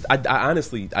 I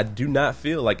honestly, I do not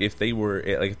feel like if they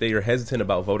were hesitant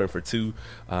about voting for two,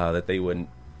 that they wouldn't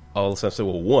all of a sudden say,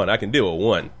 well, one, I can deal with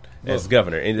one. as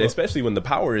governor, and especially when the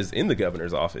power is in the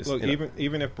governor's office. Look,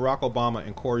 even if Barack Obama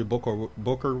and Cory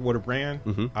Booker would have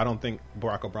ran, I don't think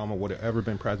Barack Obama would have ever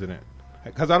been president.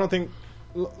 Because I don't think,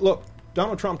 look,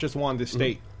 Donald Trump just won this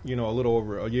state, a little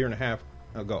over a year and a half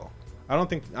ago. I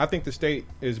think the state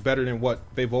is better than what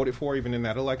they voted for even in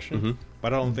that election,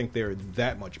 but I don't think they're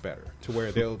that much better to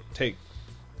where they'll take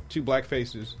two black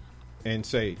faces and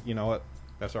say, you know what,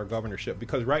 that's our governorship.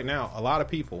 Because right now, a lot of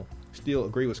people still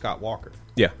agree with Scott Walker.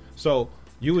 Yeah. So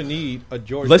you would need a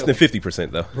George less than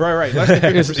 50% though. Right. Less than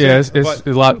 50%. It's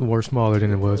a lot more smaller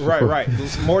than it was before. Right.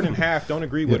 More than half don't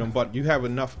agree with him, but you have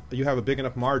a big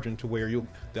enough margin to where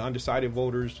the undecided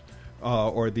voters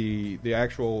or the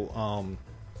actual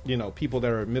people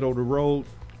that are middle of the road,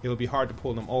 it'll be hard to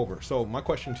pull them over. So my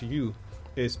question to you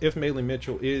is, if Maylin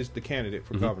Mitchell is the candidate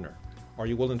for governor, are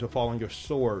you willing to fall on your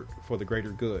sword for the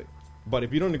greater good? But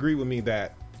if you don't agree with me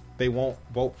that they won't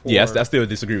vote for... Yes, I still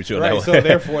disagree with you on that one. So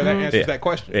therefore that answers that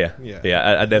question. Yeah,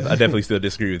 I definitely still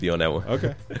disagree with you on that one.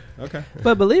 Okay.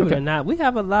 But believe it or not, we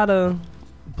have a lot of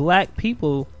black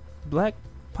people, black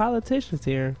politicians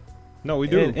here. No, we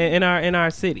do. In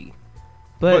our city.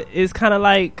 But it's kind of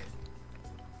like...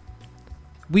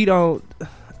 we don't...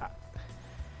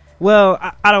 Well,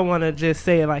 I don't want to just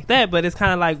say it like that, but it's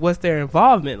kind of like, what's their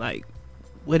involvement? Like,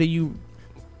 what do you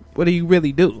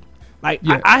really do? Like,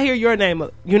 I hear your name,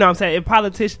 you know what I'm saying?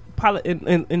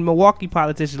 In Milwaukee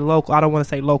politicians, local, I don't want to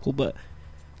say local, but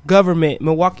government,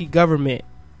 Milwaukee government,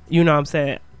 you know what I'm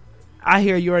saying? I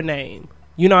hear your name,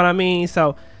 you know what I mean?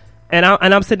 So, and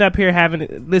I'm sitting up here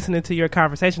listening to your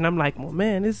conversation. I'm like, well,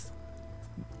 man,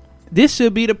 this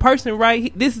should be the person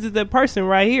this is the person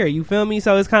right here. You feel me?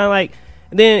 So it's kind of like,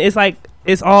 then it's like,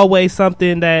 it's always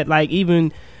something that, like,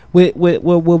 even with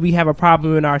we have a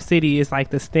problem in our city, it's like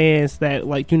the stance that,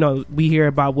 like, we hear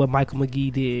about what Michael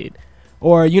McGee did,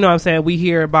 or, you know what I'm saying, we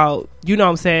hear about, you know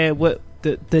what I'm saying, what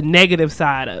the negative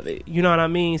side of it, you know what I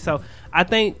mean? So I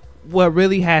think what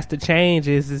really has to change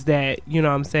is that, you know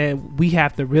what I'm saying, we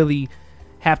have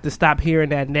to stop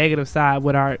hearing that negative side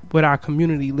with our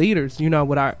community leaders,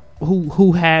 with our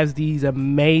who has these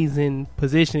amazing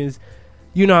positions,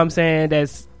 you know what I'm saying,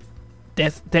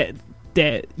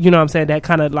 that you know what I'm saying, that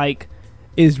kind of like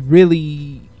is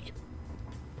really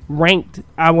ranked,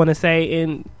 I want to say,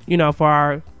 in, for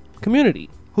our community,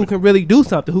 who can really do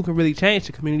something, who can really change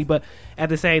the community. But at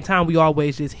the same time, we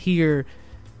always just hear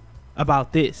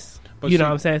about this. But you know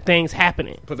what I'm saying? Things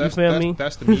happening. But you feel me?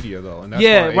 That's the media, though. And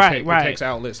that's why it takes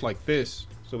outlets like this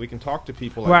so we can talk to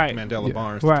people like Mandela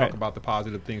Barnes to talk about the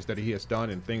positive things that he has done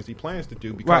and things he plans to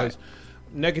do. Because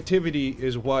negativity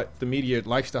is what the media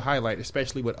likes to highlight,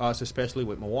 especially with us, especially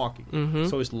with Milwaukee.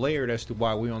 So it's layered as to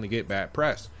why we only get bad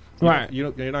press.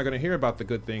 You're not going to hear about the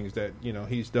good things that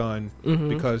he's done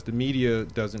because the media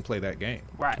doesn't play that game.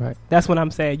 Right. That's what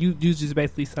I'm saying. You just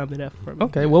basically summed it up for me.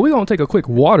 Okay. Well, we're gonna take a quick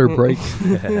water break,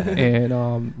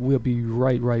 and we'll be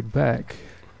right back.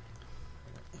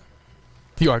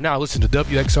 You are now listening to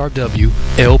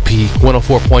WXRW LP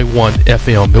 104.1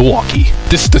 FM Milwaukee.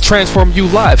 This is the Transform You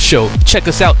Live show. Check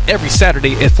us out every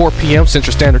Saturday at 4 p.m.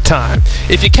 Central Standard Time.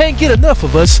 If you can't get enough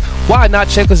of us, why not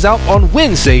check us out on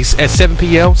Wednesdays at 7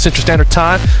 p.m. Central Standard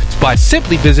Time by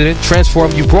simply visiting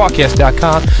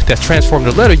TransformUBroadcast.com. That's Transform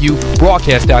the letter U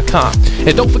Broadcast.com.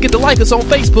 And don't forget to like us on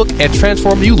Facebook at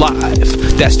Transform You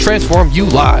Live. That's Transform You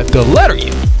Live, the letter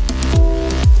U.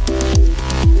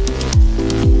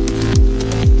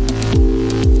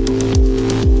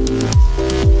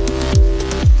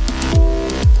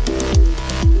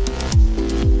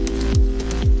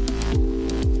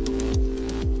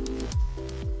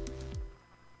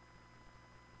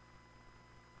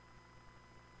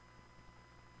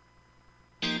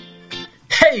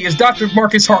 Hey, it's Dr.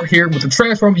 Marcus Hart here with the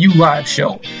Transform You Live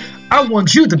show. I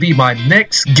want you to be my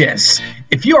next guest.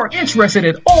 If you are interested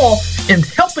at all in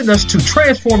helping us to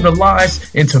transform the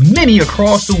lives into many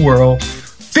across the world,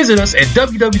 visit us at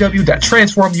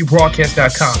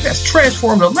www.transformubroadcast.com. That's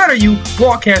transform the letter U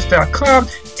broadcast.com.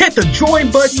 Hit the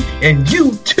join button and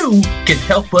you too can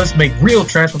help us make real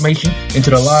transformation into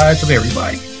the lives of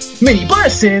everybody. Many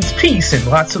blessings, peace, and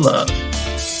lots of love.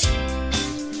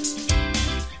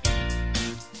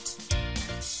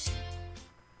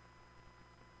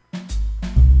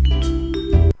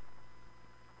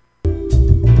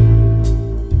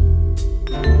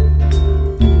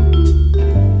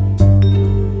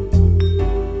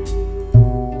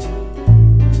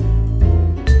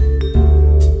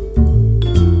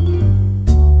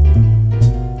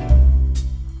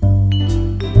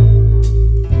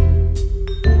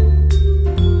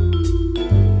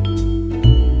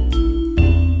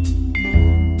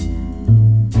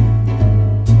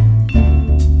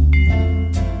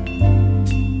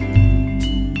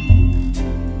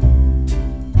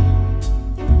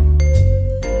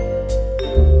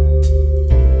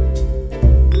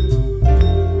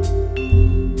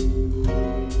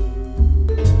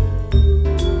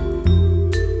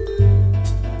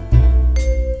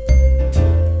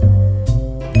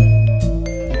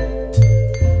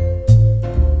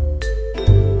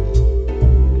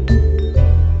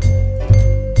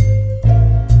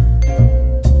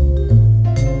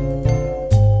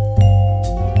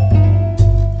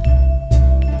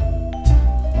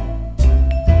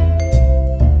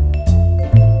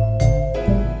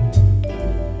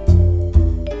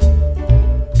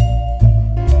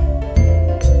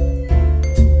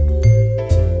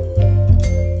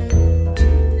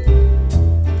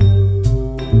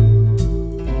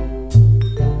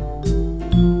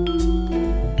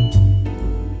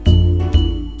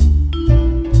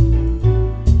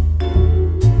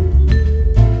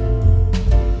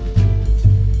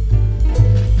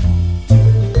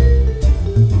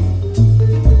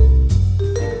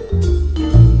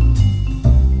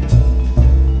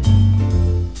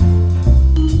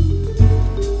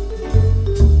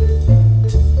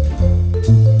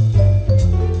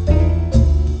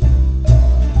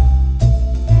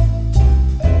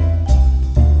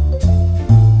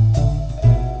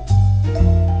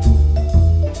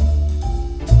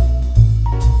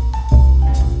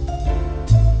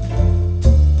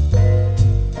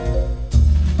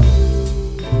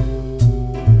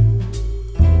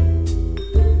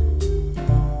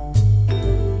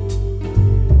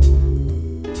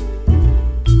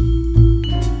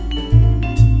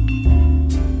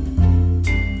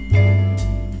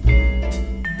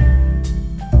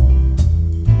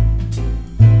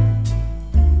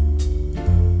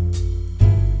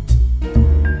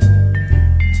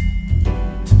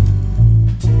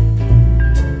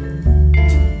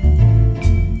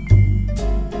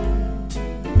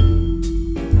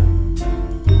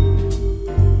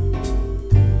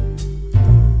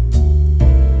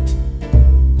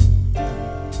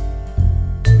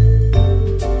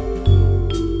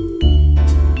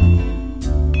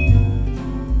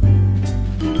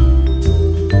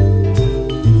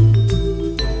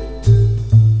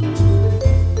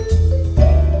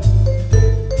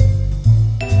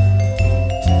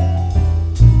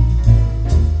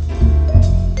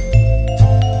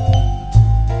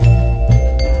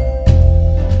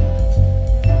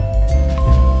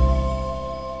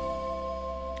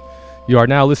 You are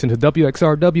now listening to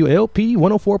WXRW-LP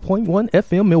 104.1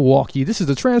 FM Milwaukee. This is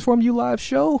the Transform You Live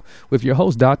show with your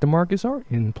host, Dr. Marcus Hart,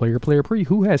 and Player Pre,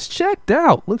 who has checked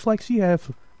out. Looks like she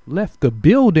have left the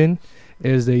building,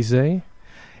 as they say.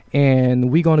 And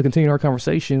we're going to continue our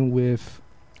conversation with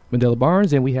Mandela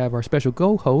Barnes, and we have our special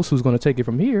co-host who's going to take it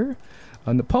from here,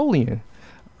 Napoleon.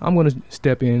 I'm going to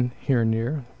step in here and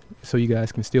there so you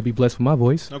guys can still be blessed with my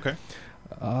voice. Okay.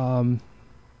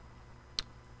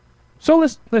 So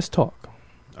let's talk.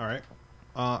 All right.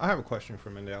 I have a question for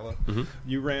Mandela. Mm-hmm.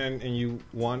 You ran and you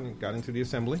won, got into the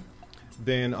assembly.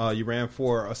 Then you ran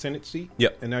for a Senate seat.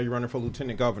 Yep. And now you're running for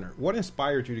lieutenant governor. What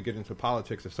inspired you to get into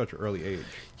politics at such an early age?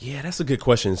 Yeah, that's a good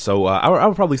question. So I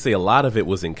would probably say a lot of it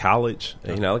was in college.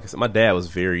 You know, like I said, my dad was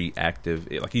very active.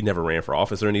 Like, he never ran for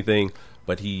office or anything,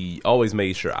 but he always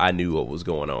made sure I knew what was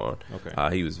going on.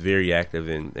 Okay. He was very active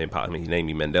in I mean, he named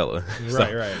me Mandela.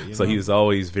 Right. So he was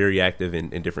always very active in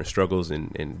different struggles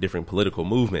and different political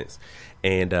movements.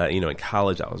 And, in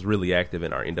college, I was really active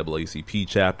in our NAACP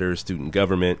chapter, student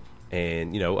government.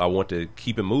 And, I want to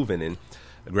keep it moving. And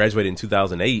I graduated in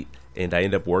 2008, and I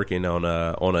ended up working on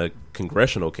a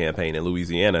congressional campaign in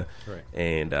Louisiana. Right.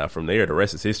 And from there, the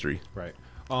rest is history. Right.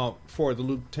 For the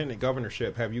lieutenant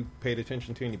governorship, have you paid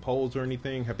attention to any polls or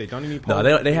anything? Have they done any polls?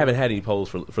 No, they haven't had any polls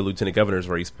for lieutenant governor's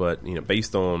race. But,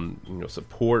 based on,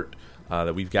 support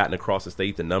that we've gotten across the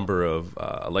state, the number of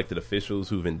elected officials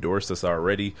who've endorsed us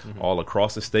already all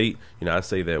across the state, I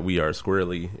say that we are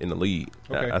squarely in the lead.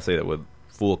 Okay. I say that with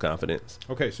full confidence.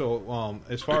 Okay, so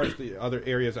as far as the other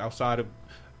areas outside of,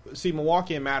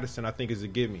 Milwaukee and Madison, I think is a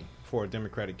gimme for a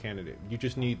Democratic candidate. You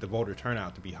just need the voter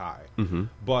turnout to be high. Mm-hmm.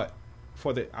 But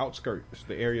for the outskirts,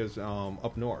 the areas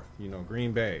up north,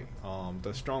 Green Bay,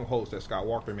 the strongholds that Scott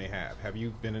Walker may have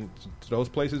you been into those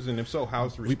places? And if so,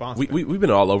 how's the response been? We've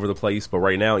been all over the place, but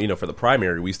right now, for the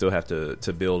primary, we still have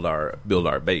to build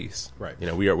our base. Right.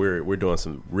 We're doing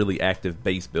some really active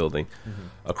base building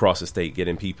across the state,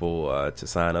 getting people to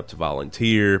sign up to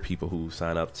volunteer, people who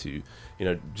sign up to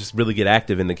just really get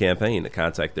active in the campaign, to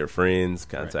contact their friends,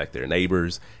 contact their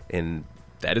neighbors, and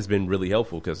that has been really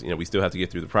helpful because, we still have to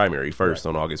get through the primary first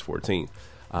on August 14th.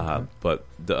 But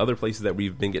the other places that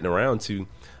we've been getting around to,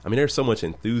 there's so much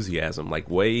enthusiasm, like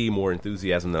way more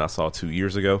enthusiasm than I saw 2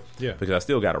 years ago. Yeah. Because I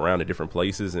still got around to different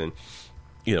places and,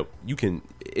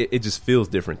 it just feels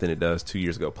different than it does 2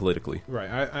 years ago politically.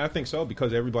 Right. I think so,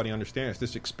 because everybody understands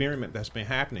this experiment that's been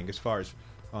happening as far as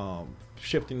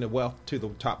shifting the wealth to the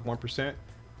top 1%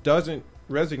 doesn't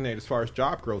resonate as far as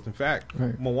job growth. In fact,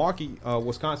 Milwaukee,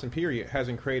 Wisconsin, period,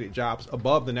 hasn't created jobs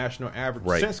above the national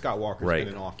average since Scott Walker's been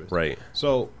in office. Right.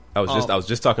 So I was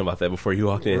just talking about that before you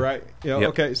walked in. Right. Yeah. Yep.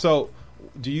 Okay. So,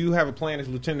 do you have a plan as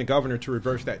lieutenant governor to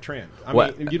reverse that trend? I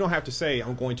mean, you don't have to say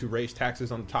I'm going to raise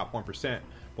taxes on the top 1%.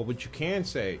 But what you can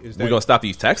say is that we're going to stop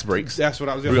these tax breaks. That's what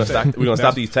I was going to say. We're going to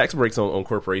stop these tax breaks on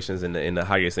corporations and the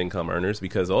highest income earners,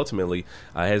 because ultimately it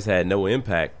has had no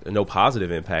positive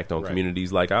impact on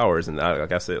communities like ours. And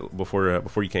like I said before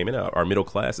you came in, our middle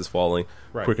class is falling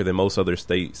quicker than most other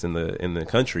states in the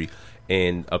country.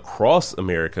 And across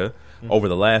America, over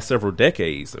the last several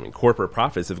decades, corporate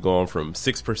profits have gone from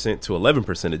 6% to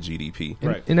 11% of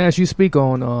GDP. And as you speak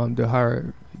on the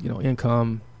higher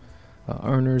income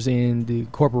earners in the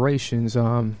corporations,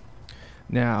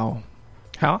 now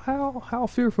how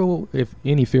fearful, if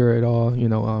any fear at all,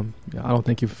 I don't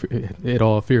think you're at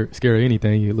all scared of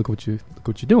anything. You look what you're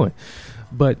doing,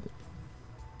 but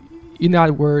you're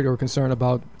not worried or concerned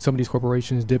about some of these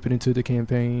corporations dipping into the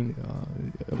campaign,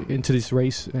 into this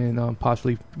race, and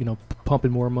possibly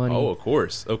pumping more money. Oh, of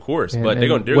course, but they're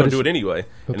going to do it anyway,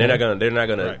 and they're not going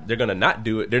to not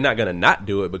do it. They're not going to not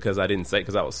do it because I didn't say,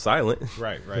 because I was silent.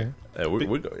 Right.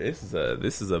 This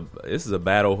is a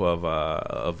battle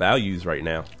of values right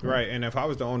now. Right, and if I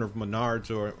was the owner of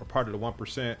Menards or part of the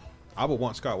 1%, I would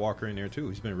want Scott Walker in there too.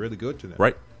 He's been really good to them.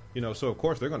 Right. So of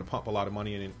course they're going to pump a lot of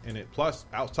money in it, plus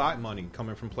outside money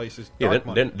coming from places. They're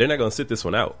not going to sit this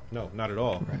one out. No, not at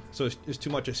all. Right. So it's too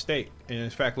much at stake. And in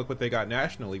fact, look what they got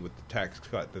nationally with the tax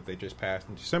cut that they just passed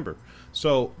in December.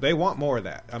 So they want more of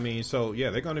that. So yeah,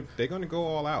 they're going to go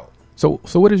all out. So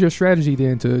what is your strategy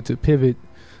then to pivot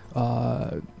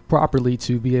properly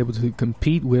to be able to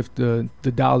compete with the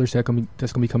dollars that's going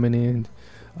to be coming in?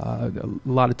 A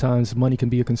lot of times money can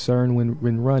be a concern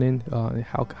when running.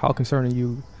 How concerned are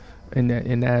you in that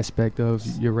aspect of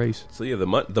your race? So yeah,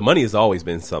 the money has always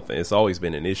been something. It's always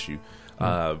been an issue,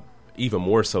 even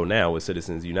more so now with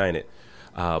Citizens United.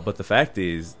 But the fact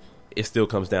is, it still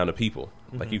comes down to people.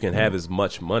 Like, you can have as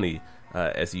much money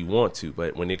as you want to,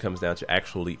 but when it comes down to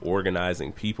actually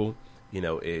organizing people,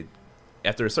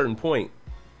 after a certain point,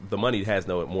 the money has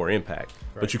no more impact.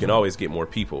 But you can always get more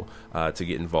people to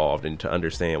get involved and to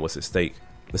understand what's at stake,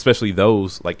 especially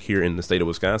those like here in the state of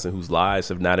Wisconsin whose lives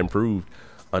have not improved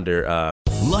under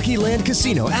Lucky Land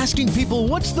Casino, asking people,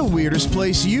 what's the weirdest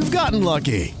place you've gotten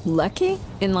lucky? Lucky?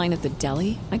 In line at the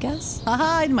deli, I guess?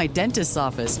 Aha, in my dentist's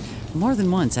office. More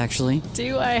than once, actually.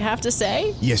 Do I have to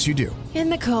say? Yes, you do. In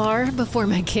the car before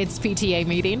my kids' PTA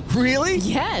meeting. Really?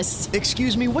 Yes.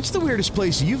 Excuse me, what's the weirdest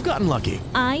place you've gotten lucky?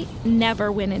 I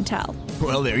never win and tell.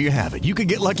 Well, there you have it. You can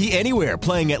get lucky anywhere,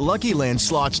 playing at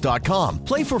LuckyLandSlots.com.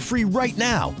 Play for free right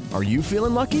now. Are you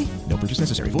feeling lucky? No purchase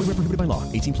necessary. Void where prohibited by law.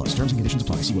 18 plus. Terms and conditions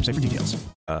apply. See website for details.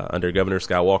 Under Governor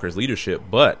Scott Walker's leadership,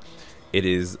 but it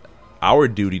is our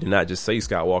duty to not just say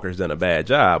Scott Walker's done a bad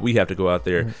job. We have to go out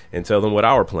there and tell them what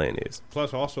our plan is.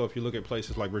 Plus, also, if you look at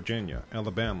places like Virginia,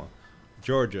 Alabama,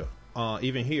 Georgia,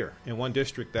 even here in one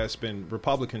district that's been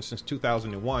Republican since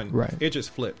 2001, it just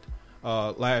flipped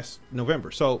last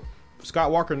November. So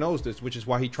Scott Walker knows this, which is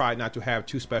why he tried not to have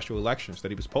 2 special elections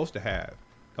that he was supposed to have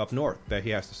up north that he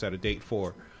has to set a date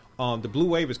for. The blue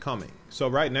wave is coming. So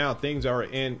right now, things are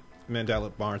in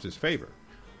Mandela Barnes' favor.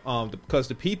 Because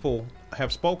the people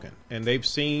have spoken and they've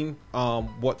seen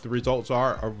what the results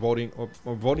are voting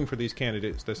or voting for these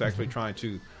candidates that's actually trying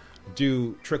to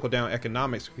do trickle down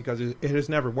economics, because it has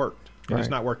never worked and it's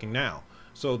not working now.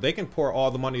 So they can pour all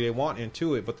the money they want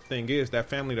into it, but the thing is, that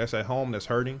family that's at home that's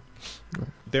hurting,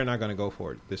 they're not going to go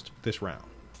for it this round.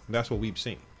 And that's what we've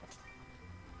seen.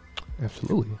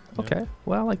 Absolutely. Okay.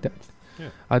 Well, I like that. Yeah.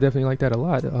 I definitely like that a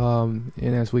lot. And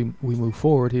as we move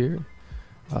forward here,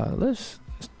 let's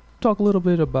talk a little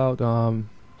bit about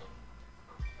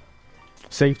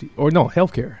safety, or no,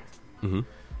 healthcare.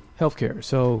 Healthcare.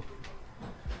 So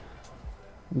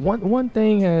one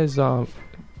thing has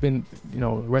been,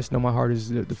 resting on my heart is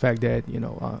the fact that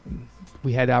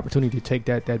we had the opportunity to take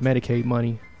that Medicaid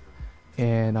money,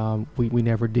 and we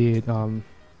never did.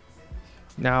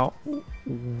 Now,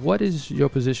 what is your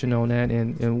position on that,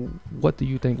 and what do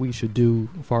you think we should do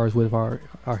as far as with our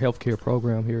healthcare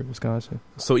program here in Wisconsin?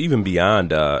 So even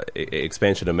beyond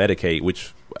expansion of Medicaid,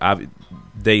 which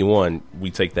day one we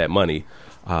take that money,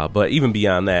 but even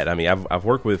beyond that, I mean, I've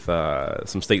worked with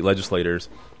some state legislators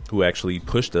who actually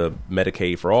pushed a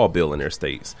Medicaid for all bill in their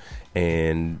states.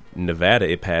 And Nevada,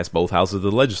 it passed both houses of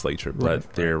the legislature,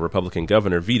 but their Republican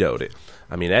governor vetoed it.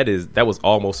 I mean, that was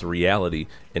almost a reality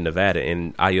in Nevada,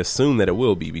 and I assume that it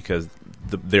will be, because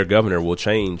their governor will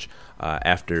change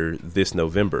after this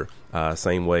November.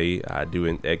 Same way I do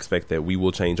expect that we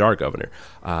will change our governor.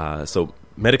 So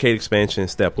Medicaid expansion,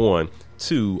 step 1.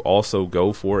 2, also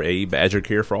go for a Badger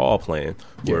Care for All plan,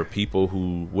 where people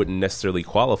who wouldn't necessarily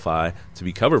qualify to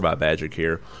be covered by Badger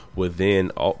Care would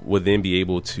then be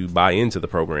able to buy into the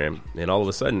program. And all of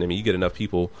a sudden, I mean, you get enough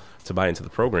people to buy into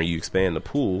the program, you expand the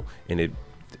pool, and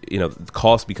the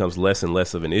cost becomes less and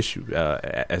less of an issue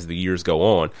as the years go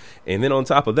on. And then on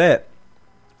top of that,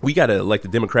 we got to elect the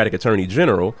Democratic Attorney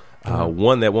General,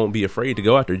 one that won't be afraid to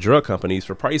go after drug companies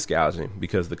for price gouging,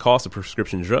 because the cost of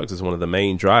prescription drugs is one of the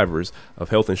main drivers of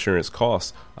health insurance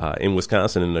costs in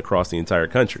Wisconsin and across the entire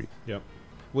country. Yep.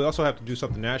 We also have to do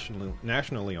something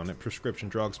nationally on the prescription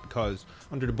drugs, because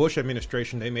under the Bush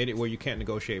administration, they made it where you can't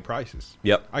negotiate prices.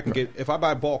 Yep. I can get, if I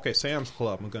buy bulk at Sam's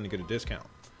Club, I'm going to get a discount.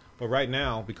 But right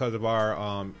now, because of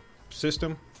our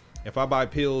system, if I buy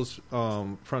pills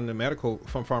from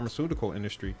pharmaceutical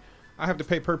industry, I have to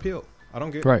pay per pill. I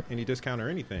don't get any discount or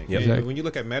anything. Yep. And when you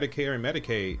look at Medicare and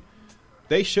Medicaid,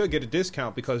 they should get a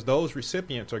discount, because those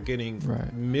recipients are getting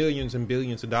millions and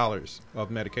billions of dollars of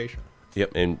medication.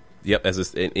 Yep, and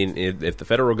if the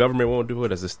federal government won't do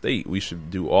it, as a state, we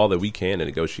should do all that we can to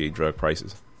negotiate drug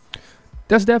prices.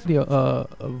 That's definitely a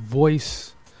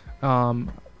voice,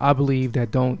 I believe,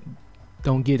 that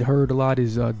don't get heard a lot,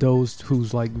 is those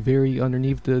who's like very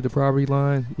underneath the poverty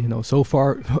line, so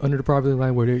far under the poverty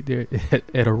line where they're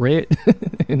at a red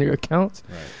in their accounts,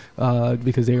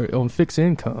 because they're on fixed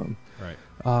income.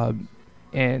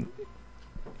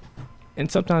 And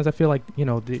sometimes I feel like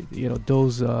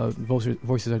those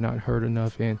voices are not heard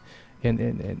enough, and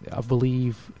I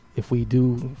believe if we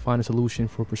do find a solution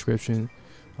for prescription,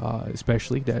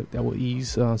 especially that will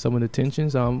ease some of the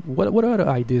tensions. What other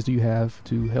ideas do you have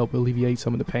to help alleviate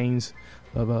some of the pains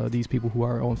of these people who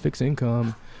are on fixed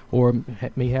income, or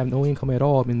may have no income at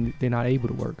all, and they're not able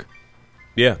to work?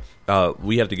 Yeah,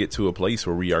 we have to get to a place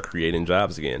where we are creating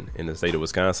jobs again in the state of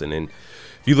Wisconsin. And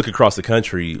if you look across the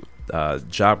country,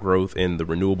 job growth in the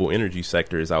renewable energy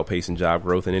sector is outpacing job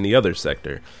growth in any other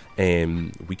sector.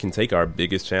 And we can take our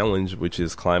biggest challenge, which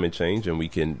is climate change, and we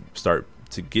can start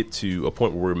to get to a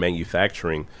point where we're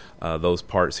manufacturing those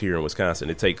parts here in Wisconsin.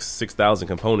 It takes 6,000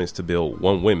 components to build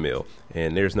one windmill,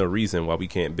 and there's no reason why we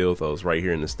can't build those right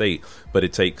here in the state, but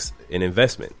it takes an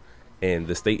investment, and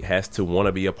the state has to want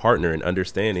to be a partner in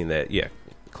understanding that,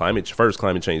 climate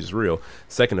change is real.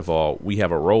 Second of all, we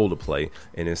have a role to play,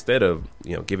 and instead of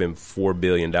giving $4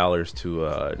 billion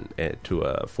to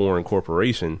a foreign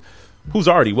corporation who's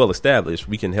already well established,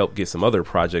 we can help get some other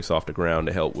projects off the ground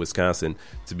to help Wisconsin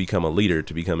to become a leader,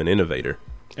 to become an innovator.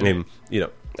 And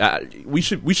we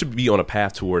should be on a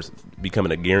path towards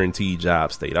becoming a guaranteed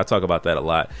job state. I talk about that a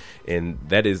lot, and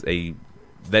that is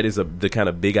the kind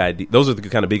of big idea. Those are the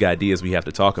kind of big ideas we have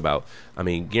to talk about. I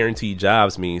mean, guaranteed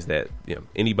jobs means that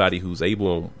anybody who's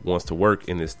able and wants to work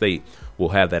in this state will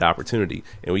have that opportunity,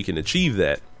 and we can achieve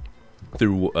that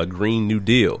through a Green New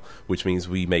Deal, which means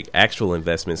we make actual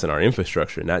investments in our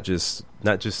infrastructure, not just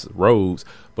roads,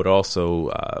 but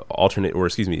also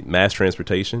mass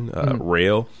transportation,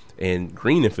 rail, and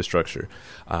green infrastructure,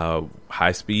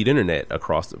 high-speed internet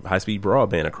high-speed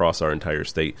broadband across our entire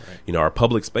state. Right. Our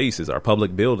public spaces, our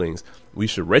public buildings, we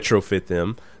should retrofit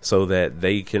them so that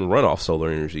they can run off solar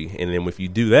energy. And then if you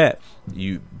do that,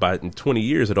 in 20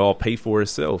 years, it'll all pay for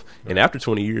itself. Right. And after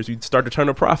 20 years, you start to turn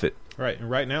a profit. Right. And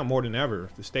right now, more than ever,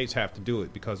 the states have to do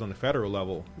it, because on the federal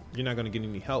level, you're not going to get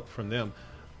any help from them.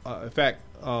 In fact,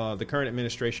 the current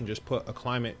administration just put a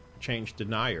climate change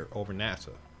denier over NASA.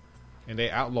 And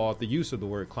they outlawed the use of the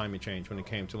word climate change when it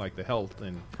came to like the health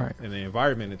and the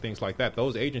environment and things like that.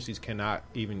 Those agencies cannot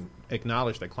even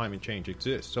acknowledge that climate change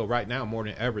exists. So right now, more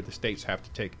than ever, the states have to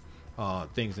take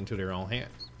things into their own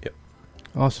hands. Yep.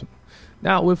 Awesome.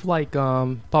 Now, with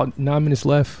about 9 minutes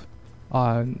left,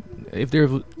 if there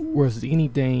was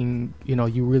anything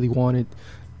you really wanted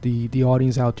the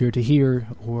audience out there to hear,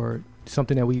 or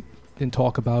something that we didn't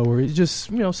talk about, or it's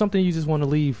just something you just want to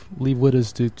leave with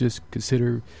us to just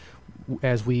consider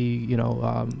as we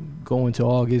go into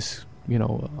August,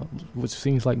 which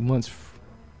seems like months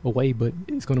away, but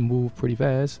it's going to move pretty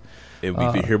fast.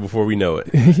 It'll be here before we know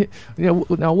it.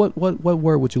 Now, what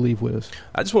word would you leave with us?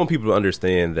 I just want people to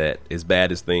understand that as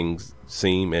bad as things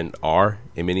seem and are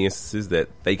in many instances, that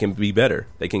they can be better.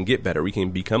 They can get better. We can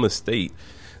become a state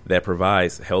that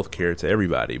provides health care to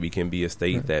everybody. We can be a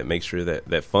state that makes sure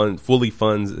that fully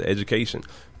funds education,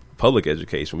 public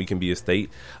education. We can be a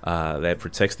state that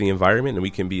protects the environment, and we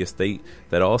can be a state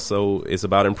that also is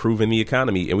about improving the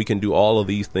economy, and we can do all of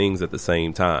these things at the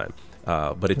same time.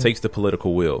 But it takes the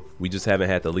political will. We just haven't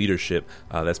had the leadership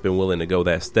that's been willing to go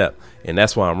that step, and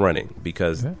that's why I'm running,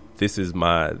 because this is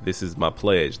my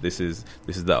pledge. This is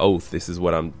the oath. This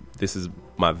is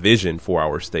my vision for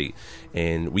our state,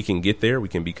 and we can get there. We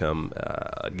can become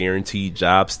a guaranteed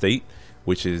job state,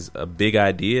 which is a big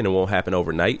idea, and it won't happen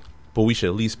overnight. But we should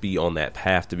at least be on that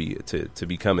path to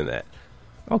becoming that.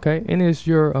 Okay, and is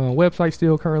your website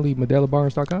still currently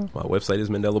MandelaBarnes.com? My website is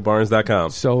MandelaBarnes.com.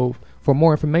 So for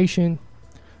more information,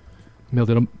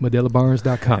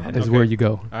 MandelaBarnes.com is where you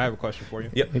go. I have a question for you.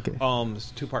 Yep. Okay.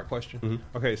 It's a two-part question.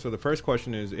 Mm-hmm. Okay, so the first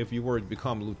question is, if you were to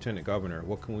become lieutenant governor,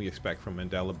 what can we expect from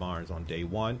Mandela Barnes on day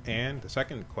one? And the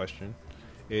second question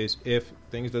is, if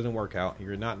things doesn't work out,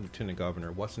 you're not lieutenant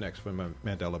governor, what's next for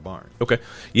Mandela Barnes? Okay.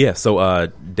 Yeah, so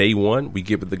day one, we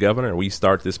get with the governor, and we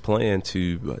start this plan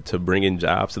to bring in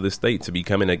jobs to the state, to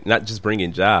becoming not just bring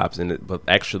in jobs, but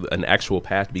actually an actual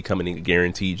path to becoming a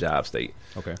guaranteed job state.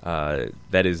 Okay.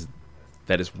 That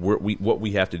is what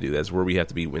we have to do. That's where we have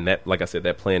to be. When that, like I said,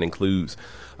 that plan includes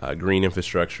green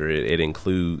infrastructure. It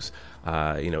includes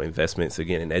investments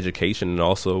again in education, and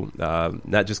also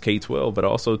not just K-12, but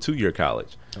also 2-year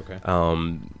college. Okay.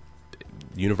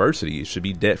 University should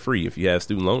be debt free. If you have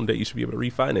student loan debt, you should be able to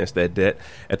refinance that debt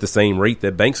at the same rate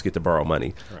that banks get to borrow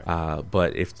money. Right.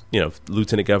 But if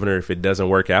lieutenant governor, if it doesn't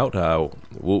work out,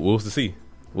 we'll see.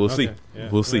 We'll see. Yeah.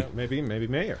 We'll see. Maybe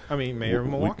mayor. Mayor of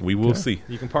Milwaukee. We will see.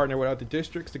 You can partner with other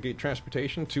districts to get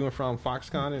transportation to and from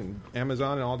Foxconn and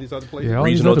Amazon and all these other places. Yeah,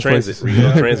 regional transit.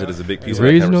 Regional transit is a big piece of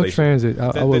that regional conversation. Transit.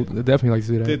 I would definitely like to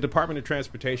see that. The Department of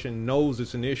Transportation knows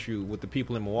it's an issue with the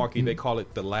people in Milwaukee. Mm-hmm. They call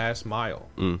it the last mile.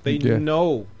 Mm-hmm. They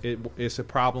know it's a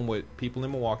problem with people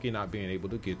in Milwaukee not being able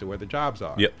to get to where the jobs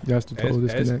are. Yep. That's the total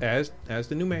disconnect. As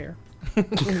the new mayor.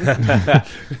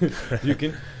 you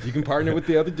can partner with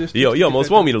the other districts. You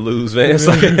almost want me to lose, man.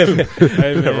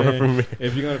 Hey, man,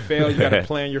 if you're gonna fail, you gotta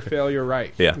plan your failure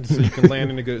right. Yeah. So you can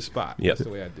land in a good spot. Yep. That's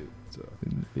the way I do. So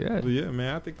yeah,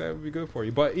 man, I think that would be good for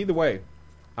you. But either way,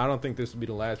 I don't think this will be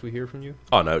the last we hear from you.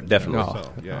 Oh no, definitely.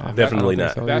 So, yeah, definitely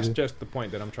not. That's just the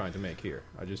point that I'm trying to make here.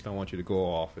 I just don't want you to go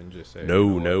off and just say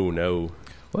no.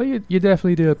 Well, you're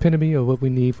definitely the epitome of what we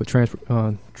need for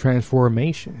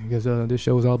transformation, because this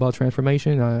show is all about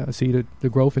transformation. I see the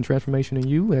growth and transformation in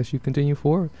you as you continue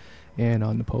forward. And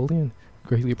Napoleon,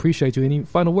 greatly appreciate you. Any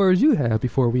final words you have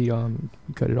before we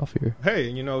cut it off here? Hey,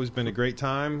 it's been a great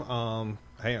time.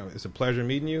 Hey, it's a pleasure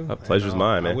meeting you. A pleasure's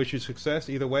mine, man. I wish you success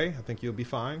either way. I think you'll be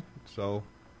fine. So,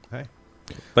 hey.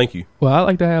 Thank you. Well, I'd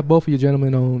like to have both of you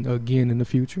gentlemen on again in the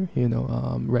future,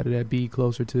 rather that be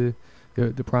closer to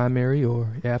the primary or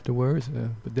afterwards,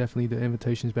 but definitely the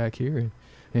invitation's back here,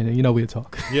 and we'll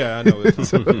talk. Yeah, I know.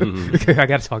 I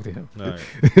got to talk to him. All right.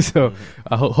 So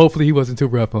hopefully he wasn't too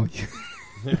rough on you.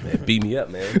 Man, beat me up,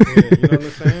 man. Yeah, you know what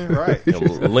I'm saying? Right.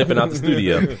 I'm limping out the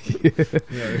studio.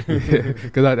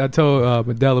 Because I told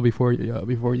Medela before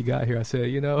you got here, I said,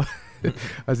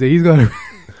 I said he's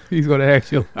gonna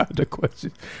ask you a lot of the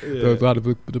questions, a lot of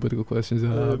the political questions.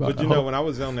 But when I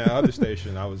was on that other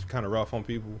station, I was kind of rough on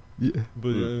people. Yeah.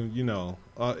 But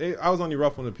I was only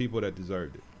rough on the people that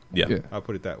deserved it. Yeah. I'll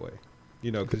put it that way.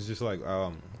 Because it's just like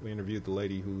we interviewed the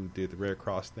lady who did the Red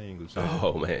Cross thing. Who said,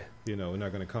 oh man, we're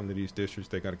not going to come to these districts.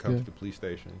 They got to come to the police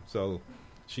station. So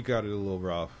she got it a little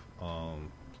rough.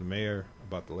 The mayor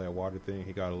about the lead water thing,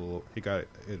 he got it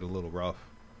a little rough.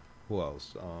 Who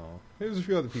else? There's a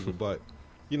few other people, but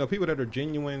people that are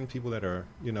genuine, people that are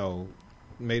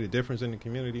made a difference in the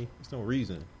community. There's no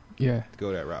reason. Yeah. To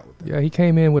go that route with them. Yeah, he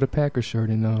came in with a Packers shirt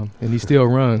and he still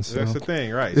runs. So. That's the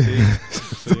thing, right? See,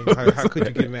 how could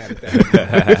you get mad at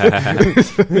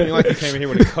that? Like he came in here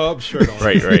with a Cubs shirt on.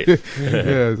 Right.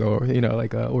 Yeah,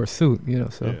 or a suit,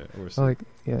 So or a suit.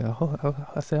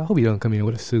 I said, I hope he doesn't come in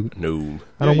with a suit. No.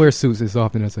 I don't wear suits as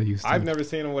often as I used to. I've never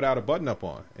seen him without a button-up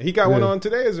on. He got one on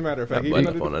today, as a matter of fact.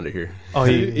 Button-up on under here. Oh,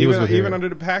 he was even under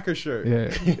the Packers shirt.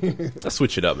 Yeah. Let's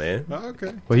switch it up, man. Oh,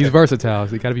 okay. Well, he's versatile,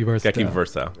 so you got to be versatile. Got to keep it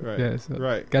versatile. Right. Yeah, so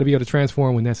right. Got to be able to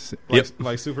transform when necessary.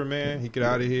 Like Superman, he get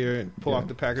out of here and pull off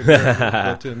the Packers shirt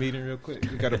and go to a meeting real quick.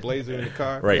 You got a blazer in the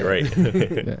car. Right.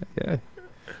 Yeah.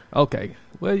 Okay.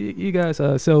 Well, you guys,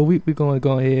 so we're going to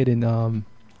go ahead and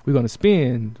we're going to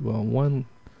spin one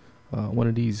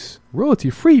of these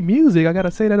royalty-free music. I got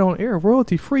to say that on air.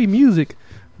 Royalty-free music,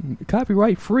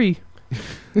 copyright-free.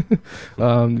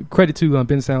 Credit to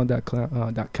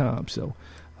bensound.com. So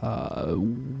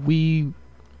we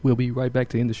will be right back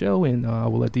to end the show, and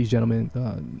we'll let these gentlemen,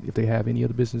 if they have any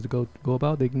other business to go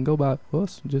about, they can go about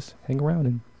us. Just hang around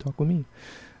and talk with me.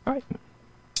 All right.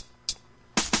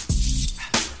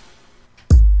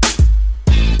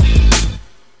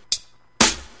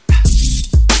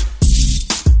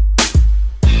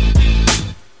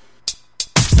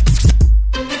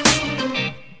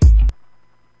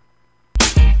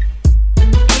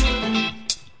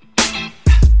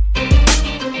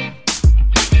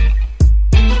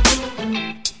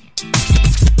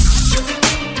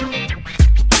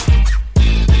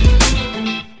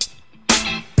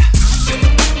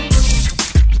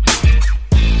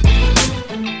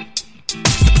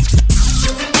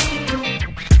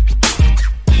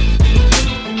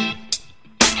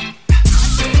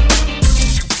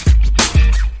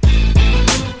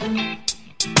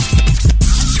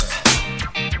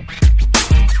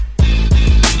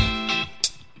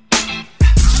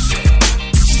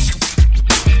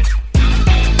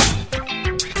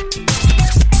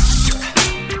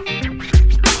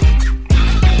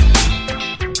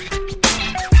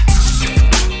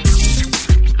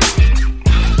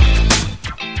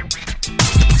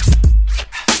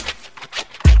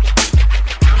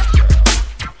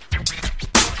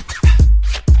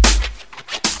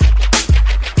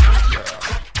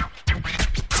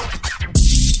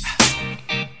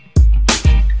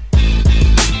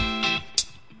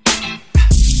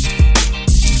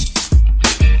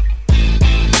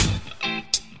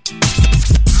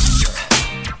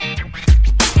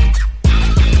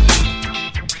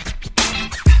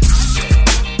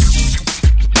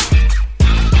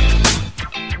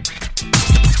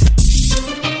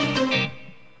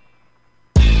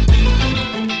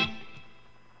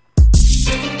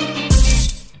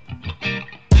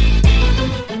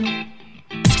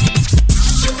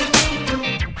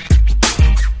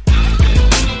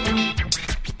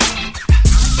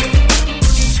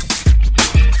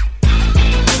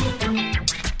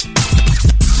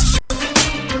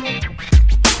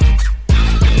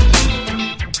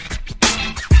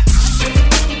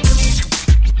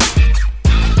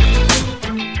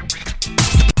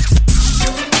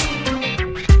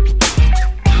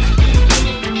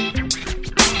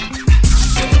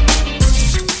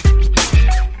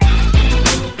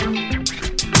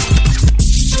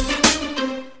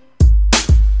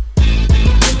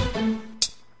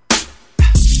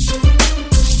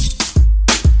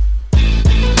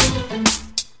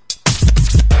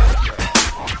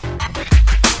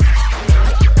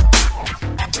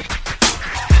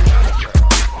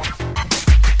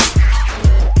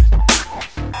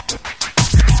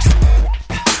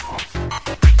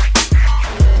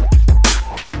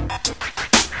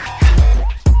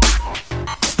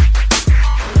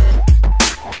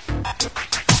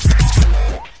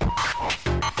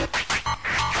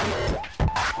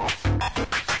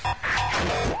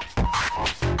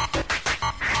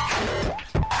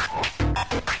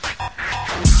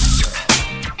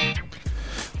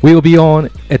 We will be on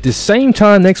at the same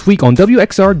time next week on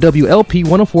WXR WLP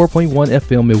 104.1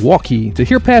 FM Milwaukee. To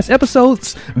hear past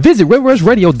episodes, visit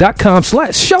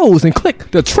riverwestradio.com/shows and click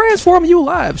the Transform You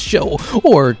Live show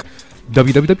or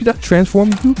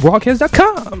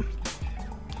www.transformyoubroadcast.com.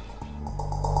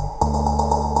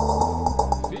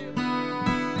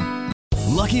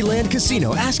 Lucky Land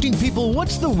Casino, asking people,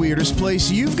 what's the weirdest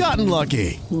place you've gotten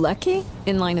lucky? Lucky?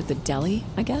 In line at the deli,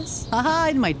 I guess? Aha,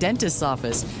 in my dentist's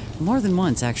office. More than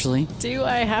once, actually. Do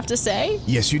I have to say?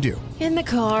 Yes, you do. In the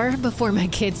car before my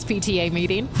kids' PTA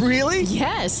meeting. Really?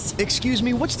 Yes. Excuse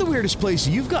me, what's the weirdest place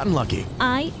you've gotten lucky?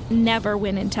 I never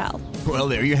win and tell. Well,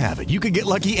 there you have it. You can get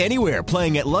lucky anywhere,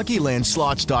 playing at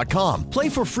LuckyLandSlots.com. Play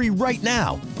for free right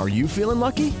now. Are you feeling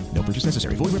lucky? No purchase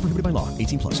necessary. Void where prohibited by law.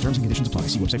 18+. Terms and conditions apply.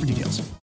 See website for details.